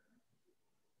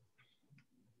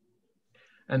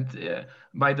 And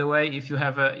by the way, if you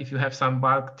have some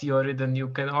bulk theory, then you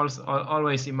can also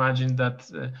always imagine that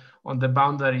on the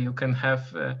boundary you can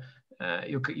have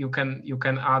you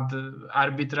can add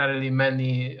arbitrarily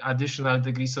many additional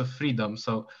degrees of freedom.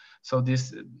 So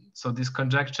these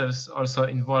conjectures also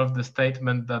involve the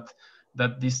statement that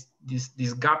these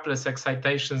gapless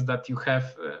excitations that you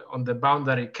have on the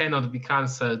boundary cannot be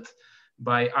cancelled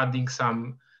by adding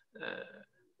some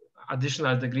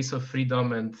additional degrees of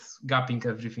freedom and gapping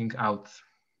everything out.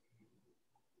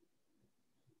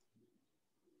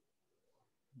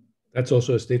 That's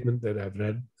also a statement that I've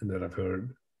read and that I've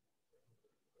heard.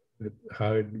 That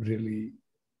how it really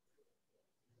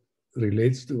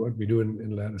relates to what we do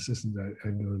in lattice systems, I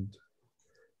don't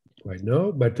quite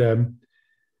know. But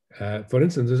for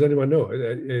instance, does anyone know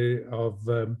of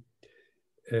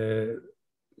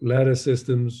lattice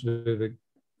systems with a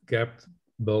gapped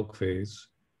bulk phase,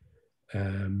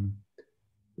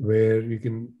 where you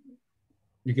can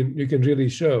really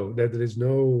show that there is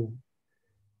no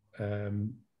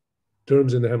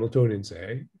terms in the Hamiltonian,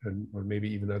 say, or maybe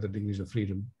even other degrees of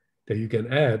freedom that you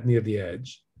can add near the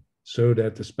edge, so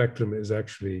that the spectrum is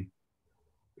actually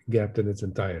gapped in its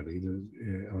entirety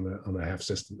on a half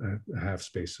system, a half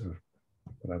space, or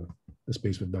whatever, the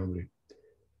space with boundary.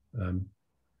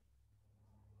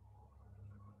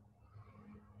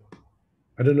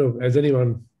 I don't know, has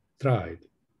anyone tried?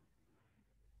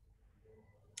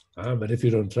 But if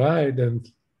you don't try, then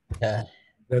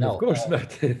no, of course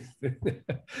not.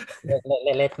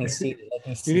 let me see. Let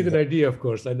me see. You need an idea, of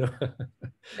course. I know.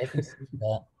 Let me see.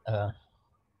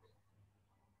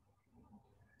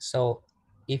 So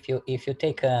if you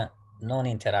take a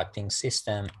non-interacting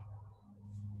system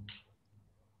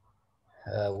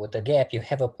with a gap, you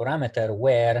have a parameter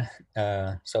where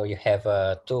so you have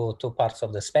two parts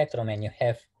of the spectrum, and you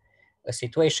have a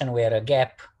situation where a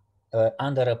gap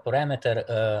under a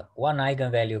parameter, one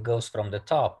eigenvalue goes from the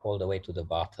top all the way to the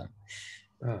bottom.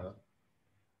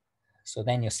 So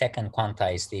then you second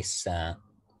quantize this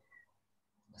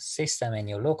system, and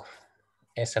you look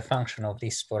as a function of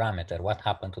this parameter, what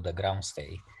happened to the ground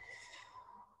state.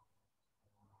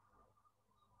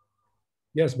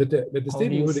 Yes, but the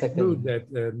statement would include that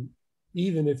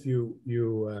even if you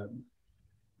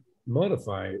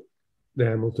modify the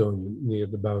Hamiltonian near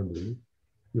the boundary,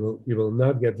 you will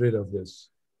not get rid of this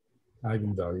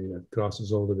eigenvalue that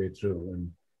crosses all the way through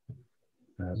and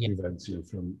prevents you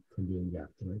from being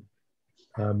gapped, right?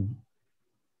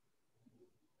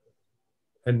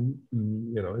 And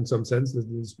you know, in some sense,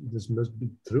 this must be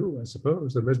true. I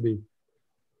suppose it must be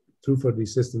true for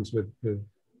these systems that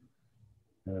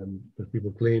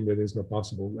people claim that is not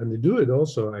possible, and they do it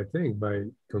also, I think, by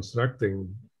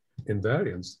constructing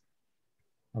invariants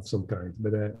of some kind.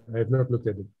 But I have not looked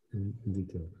at it in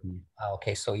detail.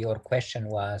 Okay, so your question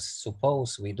was: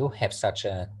 suppose we do have such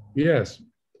a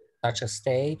such a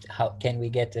state, how can we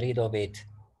get rid of it?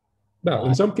 Well,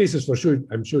 in some cases, for sure,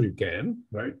 I'm sure you can,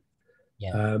 right?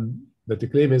 Yeah. But the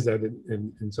claim is that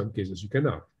in some cases you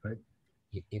cannot, right?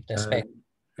 If the spec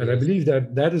and I believe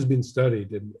that that has been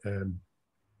studied in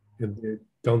the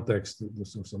context of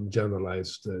some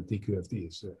generalized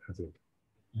TQFTs, I think.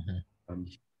 Mm-hmm.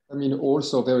 I mean,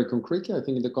 also very concretely, I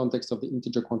think in the context of the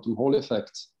integer quantum Hall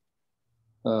effect,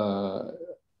 I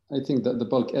think that the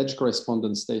bulk edge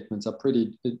correspondence statements are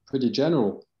pretty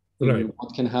general. Right.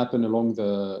 What can happen along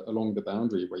the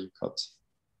boundary where you cut.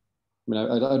 I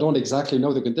mean, I don't exactly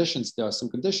know the conditions. There are some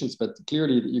conditions, but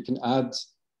clearly you can add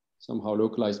somehow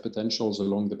localized potentials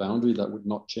along the boundary that would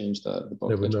not change the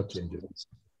bulk edge. That would not change it.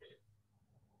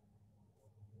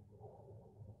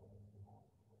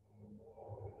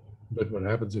 But what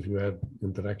happens if you add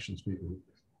interactions?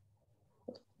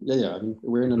 Yeah. I mean,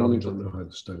 we're in a non-interactive. Don't know how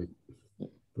to study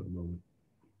for the moment.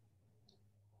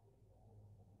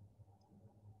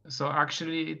 So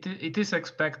actually, it is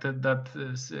expected that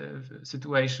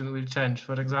situation will change.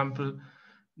 For example,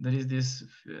 there is this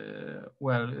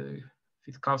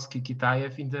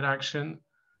Witkowski-Kitaev interaction,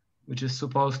 which is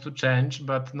supposed to change,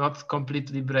 but not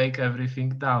completely break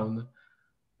everything down,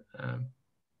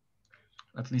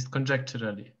 at least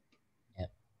conjecturally.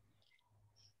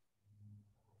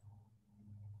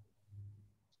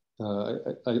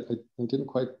 I didn't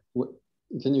quite.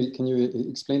 Can you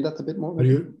explain that a bit more? Are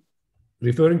you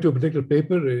referring to a particular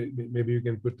paper? Maybe you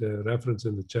can put a reference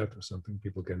in the chat or something.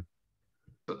 People can.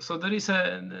 So there is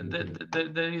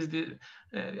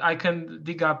I can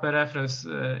dig up a reference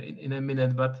in a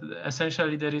minute, but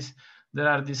essentially there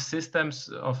are these systems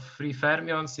of free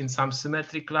fermions in some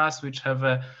symmetry class which have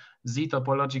a Z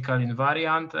topological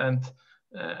invariant, and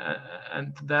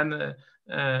then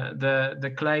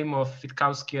the claim of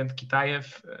Witkowski and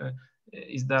Kitaev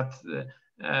is that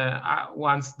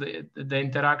once the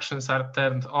interactions are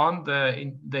turned on,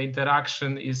 the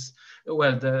interaction is,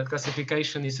 well, the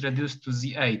classification is reduced to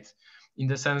Z8, in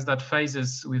the sense that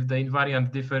phases with the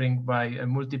invariant differing by a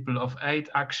multiple of 8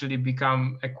 actually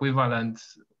become equivalent.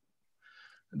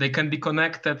 They can be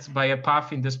connected by a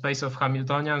path in the space of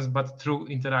Hamiltonians, but through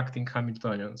interacting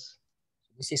Hamiltonians.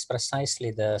 This is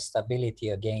precisely the stability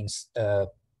against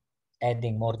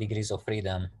adding more degrees of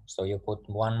freedom. So you put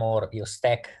one more, you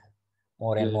stack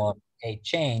more and more 8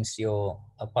 chains, you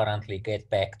apparently get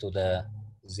back to the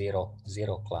zero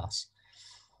class.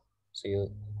 So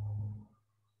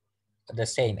the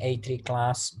same A3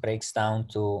 class breaks down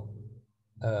to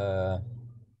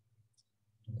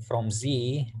from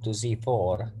Z to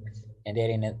Z4, and they're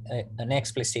in an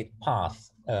explicit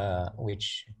path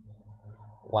which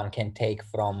one can take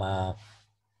from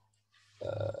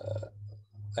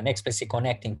an explicit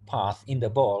connecting path in the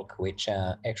bulk, which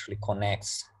actually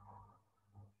connects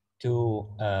to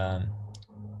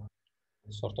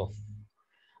sort of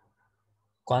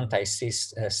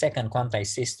quantized second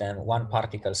quantized system, one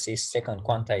particle second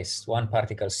quantized one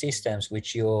particle systems,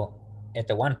 which you at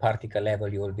the one particle level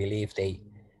you will believe they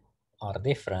are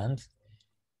different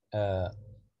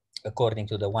according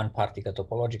to the one particle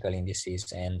topological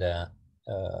indices, and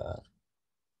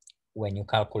when you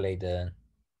calculate the,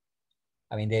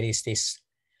 I mean, there is this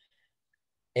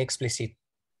explicit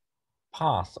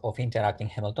path of interacting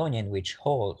Hamiltonian which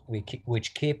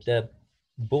keep the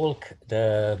bulk,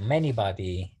 the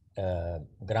many-body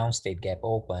ground state gap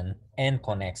open and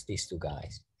connects these two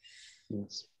guys.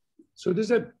 Yes. So does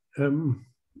that, let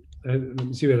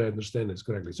me see whether I understand this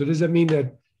correctly. So does that mean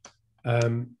that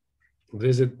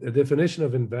there's a definition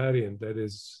of invariant that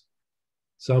is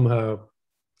somehow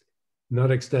not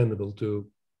extendable to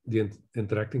the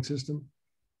interacting system?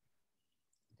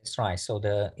 That's right. So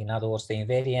in other words, the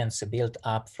invariants built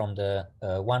up from the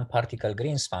one particle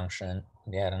Green's function,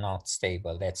 they are not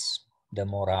stable. That's the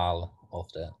morale of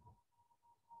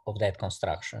that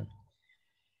construction.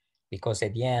 Because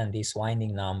at the end, these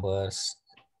winding numbers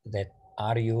that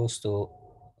are used to,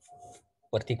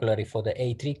 particularly for the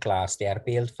A3 class, they are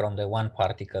built from the one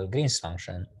particle Green's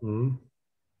function. Mm-hmm.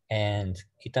 And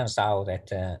it turns out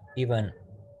that even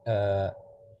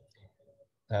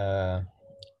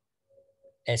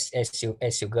as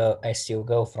you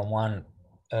go from one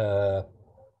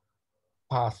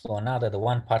path to another, the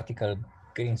one particle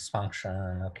Green's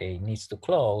function, okay, needs to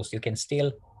close. You can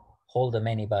still hold the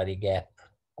many-body gap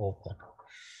open.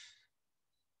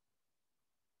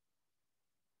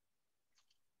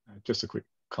 Just a quick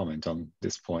comment on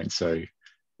this point. So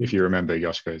if you remember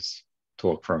Yoshko's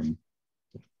talk from,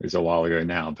 it was a while ago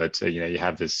now, but you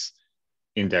have this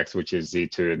index, which is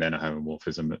Z2 and then a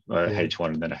homomorphism,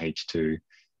 H1 and then a H2.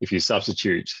 If you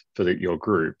substitute for your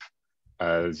group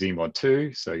Z mod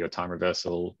 2, so your time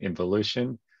reversal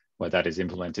involution, where that is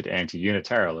implemented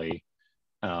anti-unitarily,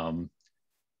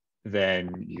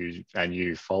 then you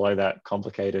follow that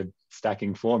complicated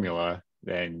stacking formula,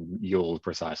 then you'll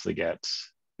precisely get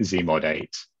Z mod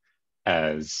 8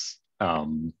 as as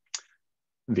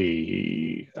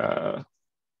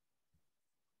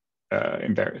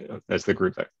the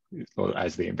group that, or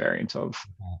as the invariant of.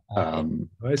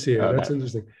 I see. That's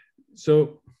interesting.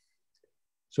 So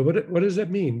what does that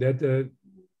mean? That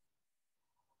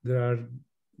there are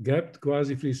gapped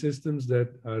quasi-free systems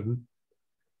that are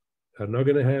not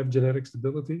going to have genetic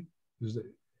stability?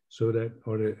 So that,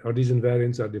 or these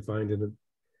invariants are defined in a,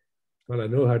 well, I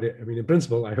know how they, I mean, in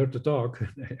principle, I heard the talk,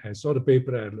 I saw the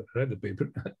paper, I read the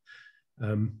paper.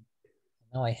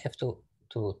 Now I have to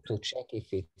check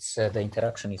if it's the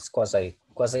interaction is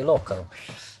quasi-local.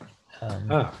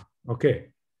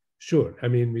 Okay, sure. I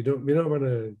mean, we don't want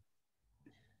to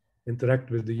interact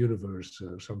with the universe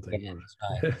or something. Yeah, or,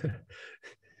 that's right.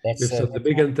 That's the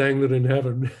big entangler in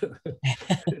heaven.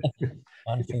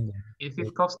 One thing. If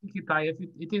it Kovsky-Kitaev,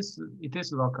 it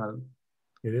is local.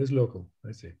 It is local.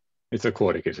 I see. It's a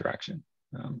quartic interaction.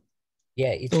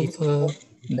 Yeah, it's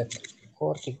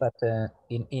quartic, but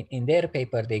in their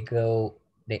paper they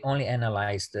only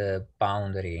analyze the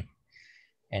boundary,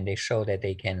 and they show that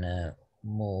they can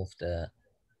move the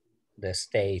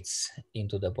states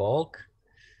into the bulk.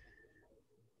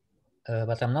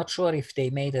 But I'm not sure if they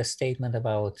made a statement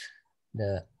about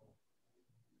the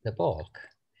bulk.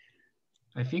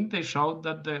 I think they showed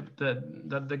that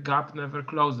the gap never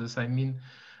closes. I mean,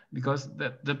 because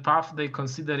the path they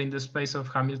consider in the space of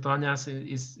Hamiltonians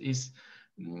is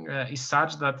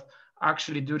such that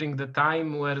actually during the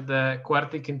time where the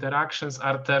quartic interactions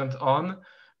are turned on,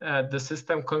 the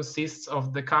system consists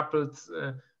of decoupled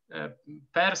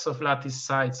pairs of lattice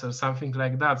sites or something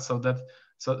like that, so that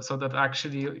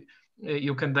actually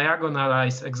you can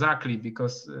diagonalize exactly,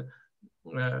 because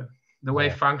the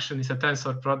wave function is a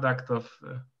tensor product of.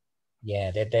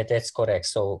 Yeah, that's correct.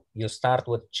 So you start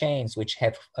with chains which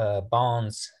have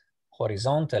bonds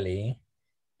horizontally,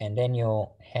 and then you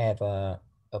have a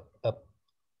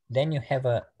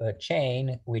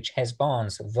chain which has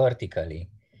bonds vertically,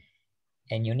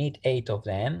 and you need 8 of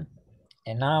them.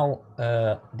 And now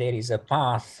there is a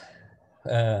path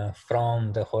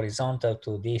from the horizontal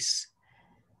to this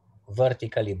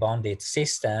vertically bonded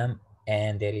system,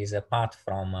 and there is a path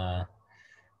from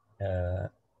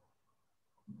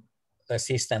a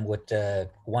system with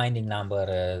winding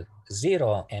number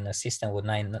 0 and a system with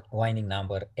winding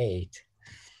number 8.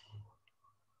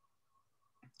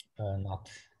 Not,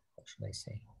 what should I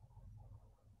say?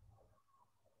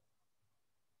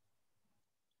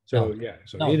 So no. Yeah,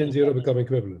 so 8 and 0 become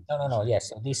equivalent. No. Yes,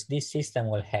 so this system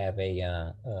will have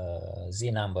a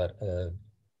Z number,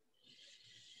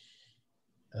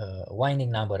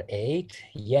 winding number 8,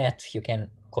 yet you can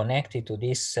connect it to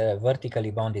this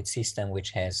vertically bonded system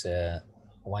which has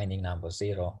winding number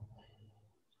 0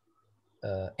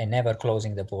 and never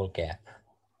closing the bulk gap.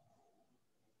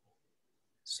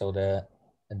 So the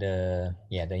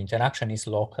interaction is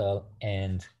local,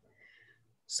 and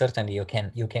certainly you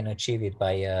can achieve it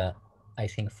by I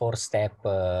think 4-step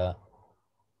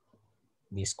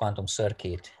this quantum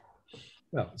circuit.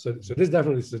 Well, so this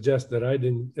definitely suggests that I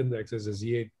index is a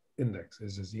Z8 index,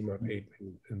 is a Z0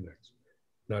 index,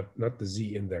 not the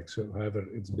Z index. So, however,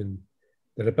 it's been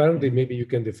that apparently maybe you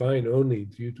can define only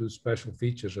due to special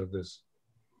features of this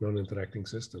non-interacting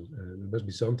system. There must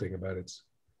be something about its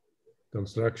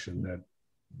construction that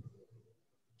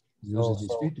uses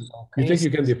these features. You think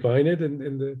you can define it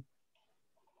in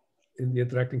the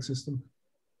interacting system?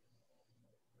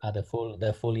 The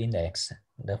full index,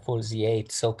 the full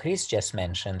Z8. So Chris just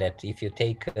mentioned that if you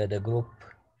take the group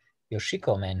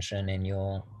Yoshiko mentioned and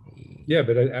you... Yeah,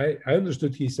 but I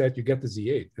understood he said you get the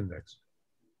Z8 index.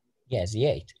 Yeah,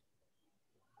 Z8.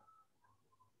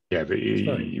 Yeah, but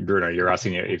Bruno, you're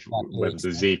asking if whether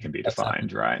the Z can be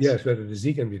defined, right? Yes, whether the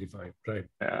Z can be defined, right?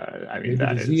 I mean, maybe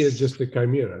that the Z is just a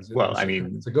chimera. Well, I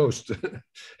mean, it's a ghost.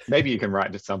 Maybe you can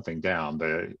write something down,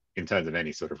 but in terms of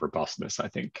any sort of robustness, I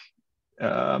think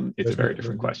it's a very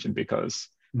different question because,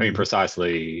 I mean,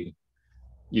 precisely,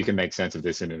 you can make sense of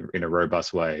this in a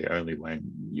robust way only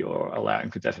when you're allowing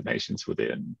for deformations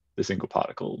within the single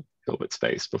particle Hilbert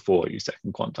space before you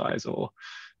second quantize or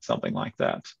something like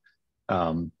that.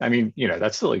 I mean, you know,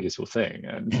 that's still a useful thing,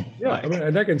 and yeah, like, I mean,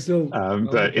 and I can still.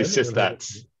 But it's just that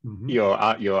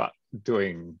you're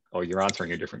doing or you're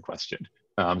answering a different question.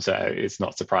 So it's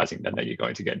not surprising then that you're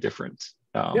going to get different.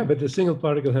 Yeah, but the single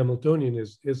particle Hamiltonian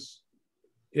is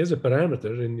a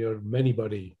parameter in your many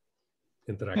body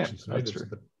interactions, right? That's true.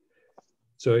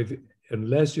 So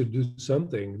unless you do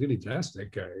something really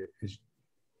drastic, you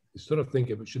sort of think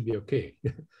it should be okay.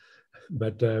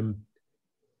 But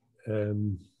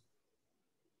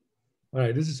all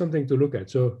right, this is something to look at.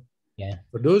 So yeah,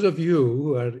 for those of you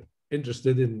who are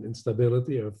interested in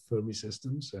stability of Fermi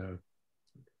systems,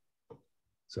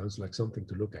 sounds like something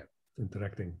to look at,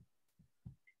 interacting.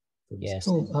 Yes.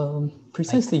 So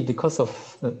precisely because of,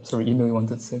 sorry, Ino, you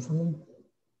wanted to say something?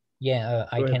 Yeah,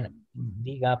 I can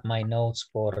dig up my notes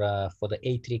for the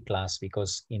A3 class,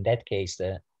 because in that case,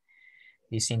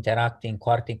 this interacting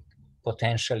quartic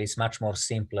potential is much more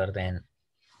simpler than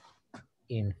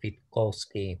in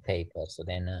Witkowski paper. So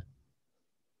then,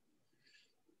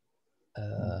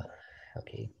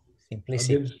 okay,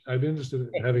 simplicity. I'd be interested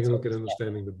in having a look at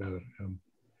understanding it better.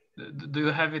 Do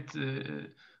you have it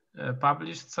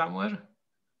published somewhere?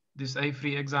 This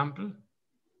A3 example?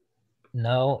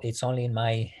 No, it's only in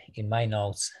my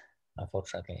notes,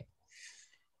 unfortunately.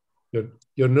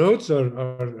 Your notes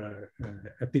are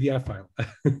a PDF file.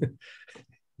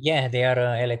 Yeah, they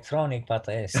are electronic, but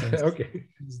since okay.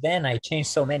 then I changed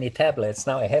so many tablets.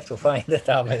 Now I have to find the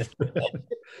tablet.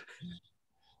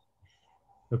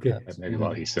 Okay. Maybe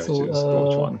while he searches, which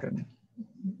one can?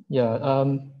 Yeah,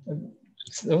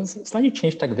 slightly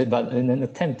changed tack a bit, but in an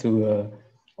attempt to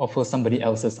offer somebody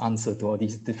else's answer to all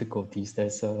these difficulties,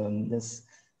 there's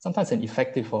sometimes an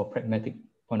effective or pragmatic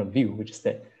point of view, which is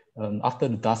that after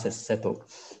the dust has settled,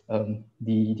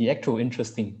 the actual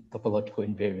interesting topological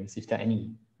invariants, if there are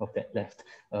any of that left,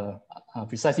 are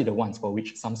precisely the ones for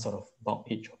which some sort of bulk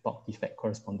H or bulk defect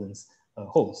correspondence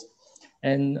holds.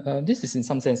 And this is in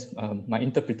some sense my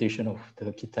interpretation of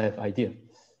the Kitaev idea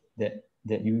that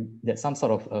some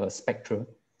sort of spectra,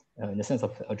 in the sense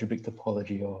of algebraic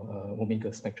topology or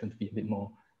omega spectrum to be a bit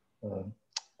more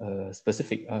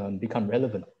specific, become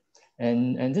relevant.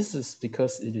 And this is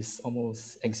because it is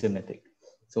almost axiomatic.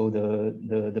 So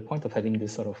the point of having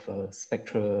this sort of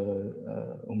spectra,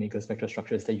 omega spectra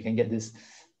structure is that you can get this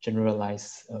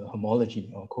generalized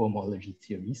homology or cohomology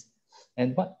theories.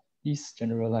 And what these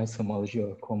generalized homology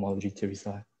or cohomology theories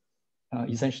are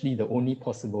essentially the only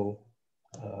possible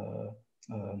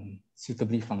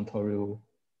suitably functorial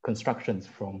constructions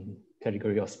from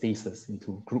category of spaces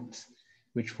into groups,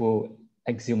 which will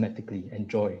axiomatically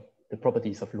enjoy the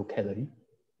properties of locality,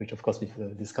 which of course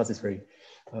we've discussed is very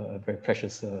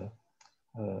precious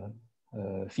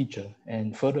feature.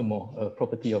 And furthermore, a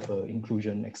property of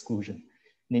inclusion exclusion,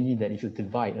 namely that if you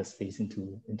divide a space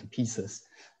into pieces,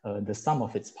 the sum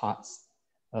of its parts,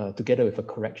 together with a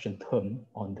correction term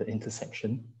on the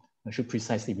intersection, should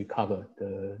precisely recover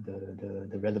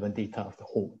the relevant data of the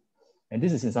whole. And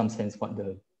this is in some sense what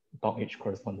the bulk H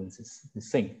correspondence is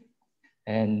saying.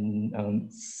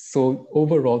 And so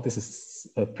overall, this is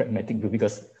a pragmatic view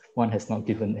because one has not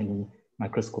given any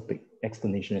microscopic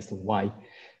explanation as to why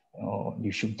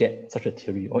you should get such a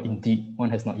theory, or indeed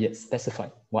one has not yet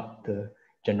specified what the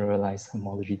generalized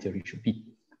homology theory should be.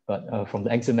 But from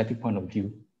the axiomatic point of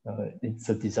view, it's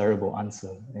a desirable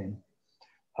answer. And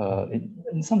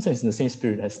in some sense, in the same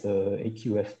spirit as the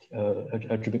AQF,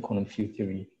 algebraic quantum field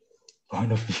theory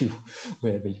point of view,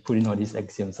 where we put in all these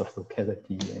axioms of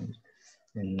locality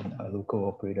and local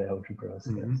operator algebras.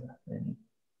 And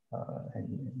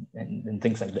and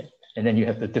things like that. And then you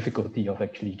have the difficulty of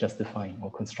actually justifying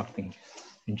or constructing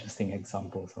interesting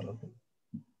examples out of it.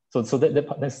 So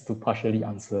that's to partially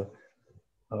answer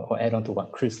or add on to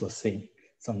what Chris was saying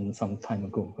some time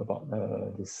ago about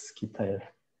this Kitaev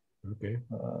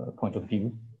point of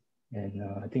view. And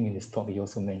I think in his talk, he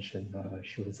also mentioned,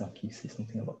 Shiozaki said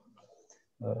something about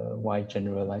why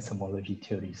generalized homology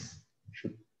theories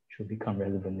should become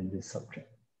relevant in this subject,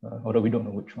 although we don't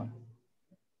know which one.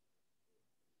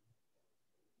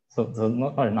 So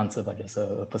not an answer, but just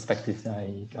a perspective that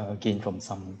I gained from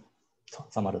some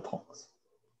other talks.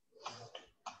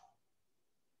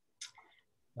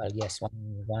 Well, yes,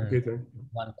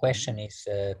 one question is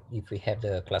if we have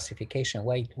the classification,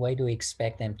 why do we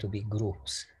expect them to be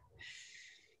groups?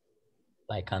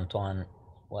 Like Antoine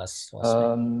was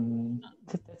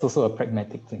that's also a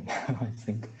pragmatic thing, I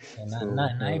think. So,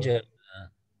 Nigel,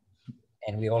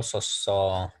 and we also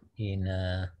saw in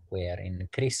in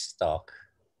Chris' talk,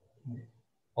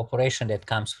 operation that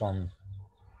comes from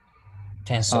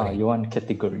tensoring. You want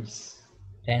categories.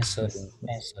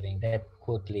 Tensoring, that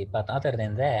could lead, but other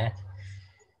than that,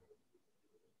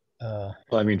 well,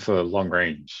 I mean, for long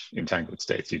range entangled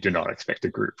states, you do not expect a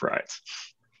group, right?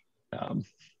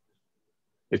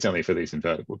 It's only for these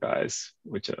invertible guys,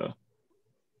 which are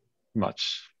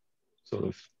much sort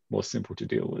of more simple to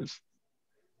deal with.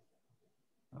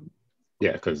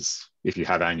 Yeah, because if you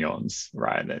have anyons,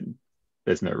 right, then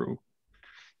there's no rule.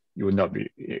 You would not be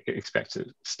expect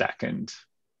to stack and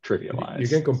trivialize. You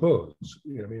can compose.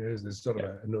 I mean, there's this sort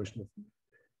of a notion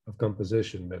of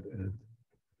composition, but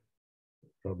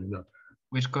probably not.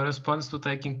 Which corresponds to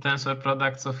taking tensor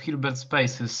products of Hilbert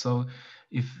spaces. So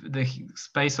if the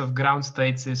space of ground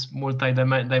states is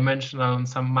multi-dimensional on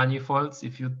some manifolds,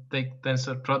 if you take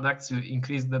tensor products, you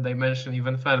increase the dimension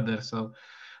even further. So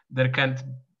there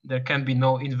can be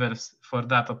no inverse for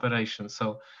that operation.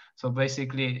 So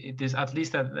basically, it is at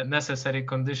least a necessary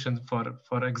condition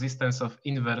for existence of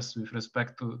inverse with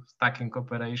respect to stacking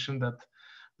operation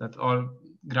that all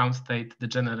ground states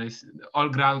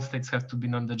have to be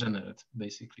non-degenerate,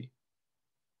 basically.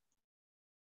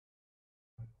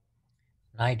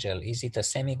 Nigel, is it a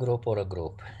semi-group or a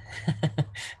group?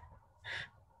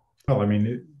 Well, I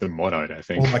mean, the monad, I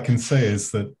think. All I can say is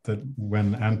that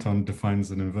when Anton defines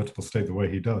an invertible state the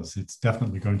way he does, it's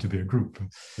definitely going to be a group.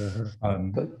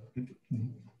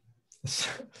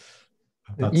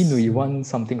 Inu, you want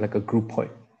something like a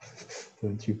groupoid,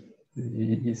 don't you?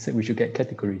 You said we should get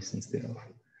categories instead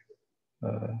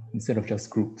of just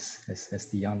groups as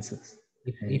the answers.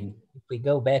 If we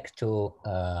go back to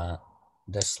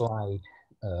the slide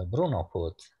Bruno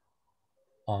put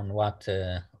on what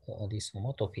this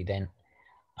homotopy, then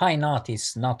pi naught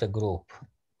is not a group.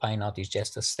 Pi naught is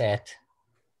just a set.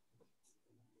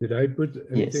 Did I put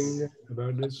anything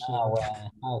about this?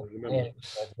 Where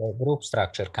is the group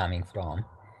structure coming from?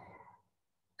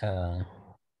 To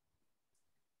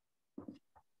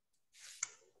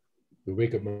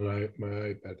wake up my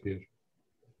iPad here.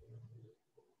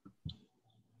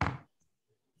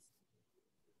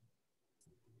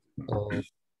 So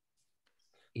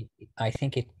I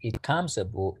think it comes a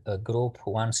group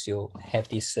once you have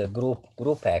this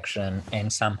group action,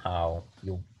 and somehow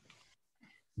you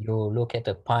look at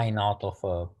the pi naught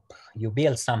of you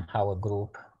build somehow a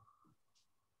group,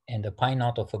 and the pi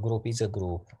naught of a group is a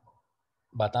group,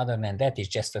 but other than that, it's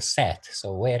just a set.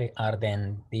 So where are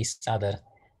then these other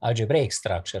algebraic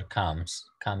structure come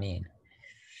in?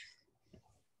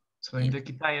 So in the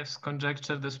Kitaev's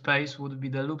conjecture, the space would be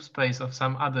the loop space of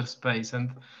some other space,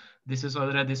 and this is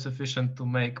already sufficient to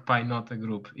make pi naught a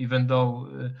group, even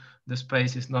though the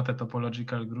space is not a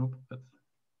topological group. But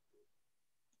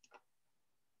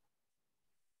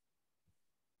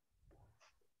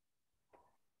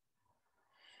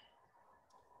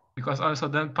because also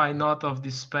then pi naught of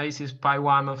this space is pi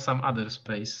 1 of some other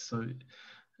space. So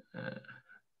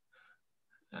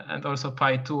and also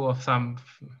pi 2 of some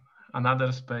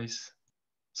another space.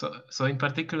 So in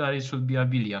particular, it should be a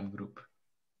abelian group.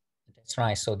 That's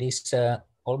right. So this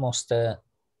almost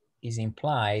is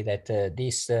implied that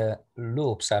these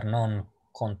loops are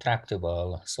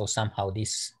non-contractible. So somehow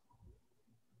this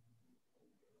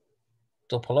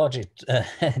topology,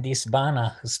 this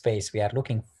Banach space we are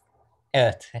looking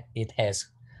at, it has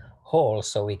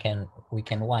holes, so we can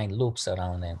wind loops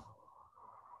around them.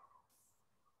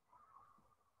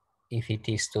 If it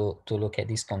is to look at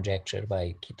this conjecture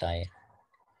by Kitaev.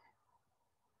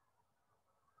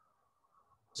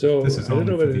 So this is I don't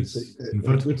know whether it's a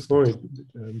good point.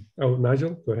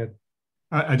 Nigel, go ahead.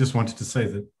 I just wanted to say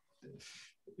that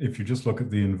if you just look at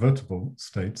the invertible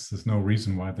states, there's no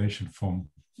reason why they should form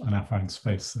an affine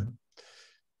space.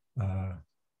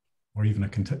 or even a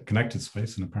connected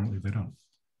space, and apparently they don't.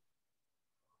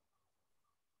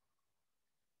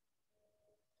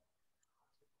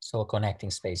 So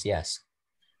connecting space, yes.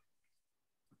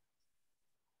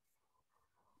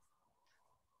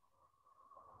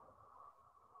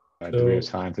 Do we have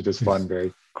time for just one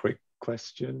very quick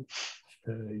question?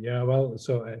 Yeah, well,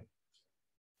 so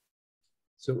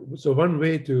one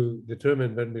way to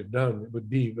determine when we're done would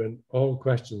be when all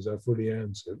questions are fully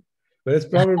answered, but it's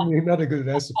probably not a good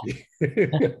recipe.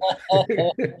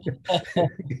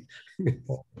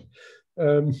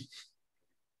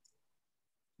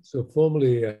 So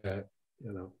formally,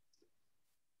 you know,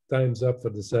 time's up for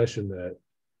the session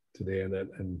today,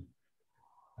 and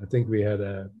I think we had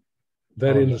a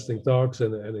very interesting talks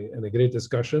and a great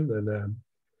discussion,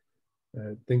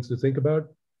 and things to think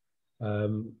about.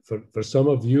 For some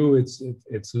of you,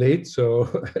 it's late, so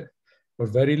or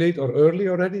very late or early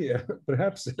already,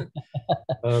 perhaps.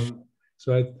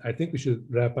 So I think we should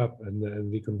wrap up and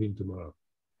reconvene tomorrow.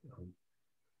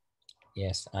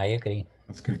 Yes, I agree.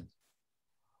 That's good.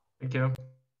 Thank you.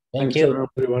 Thank you,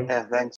 everyone. Yeah, thanks.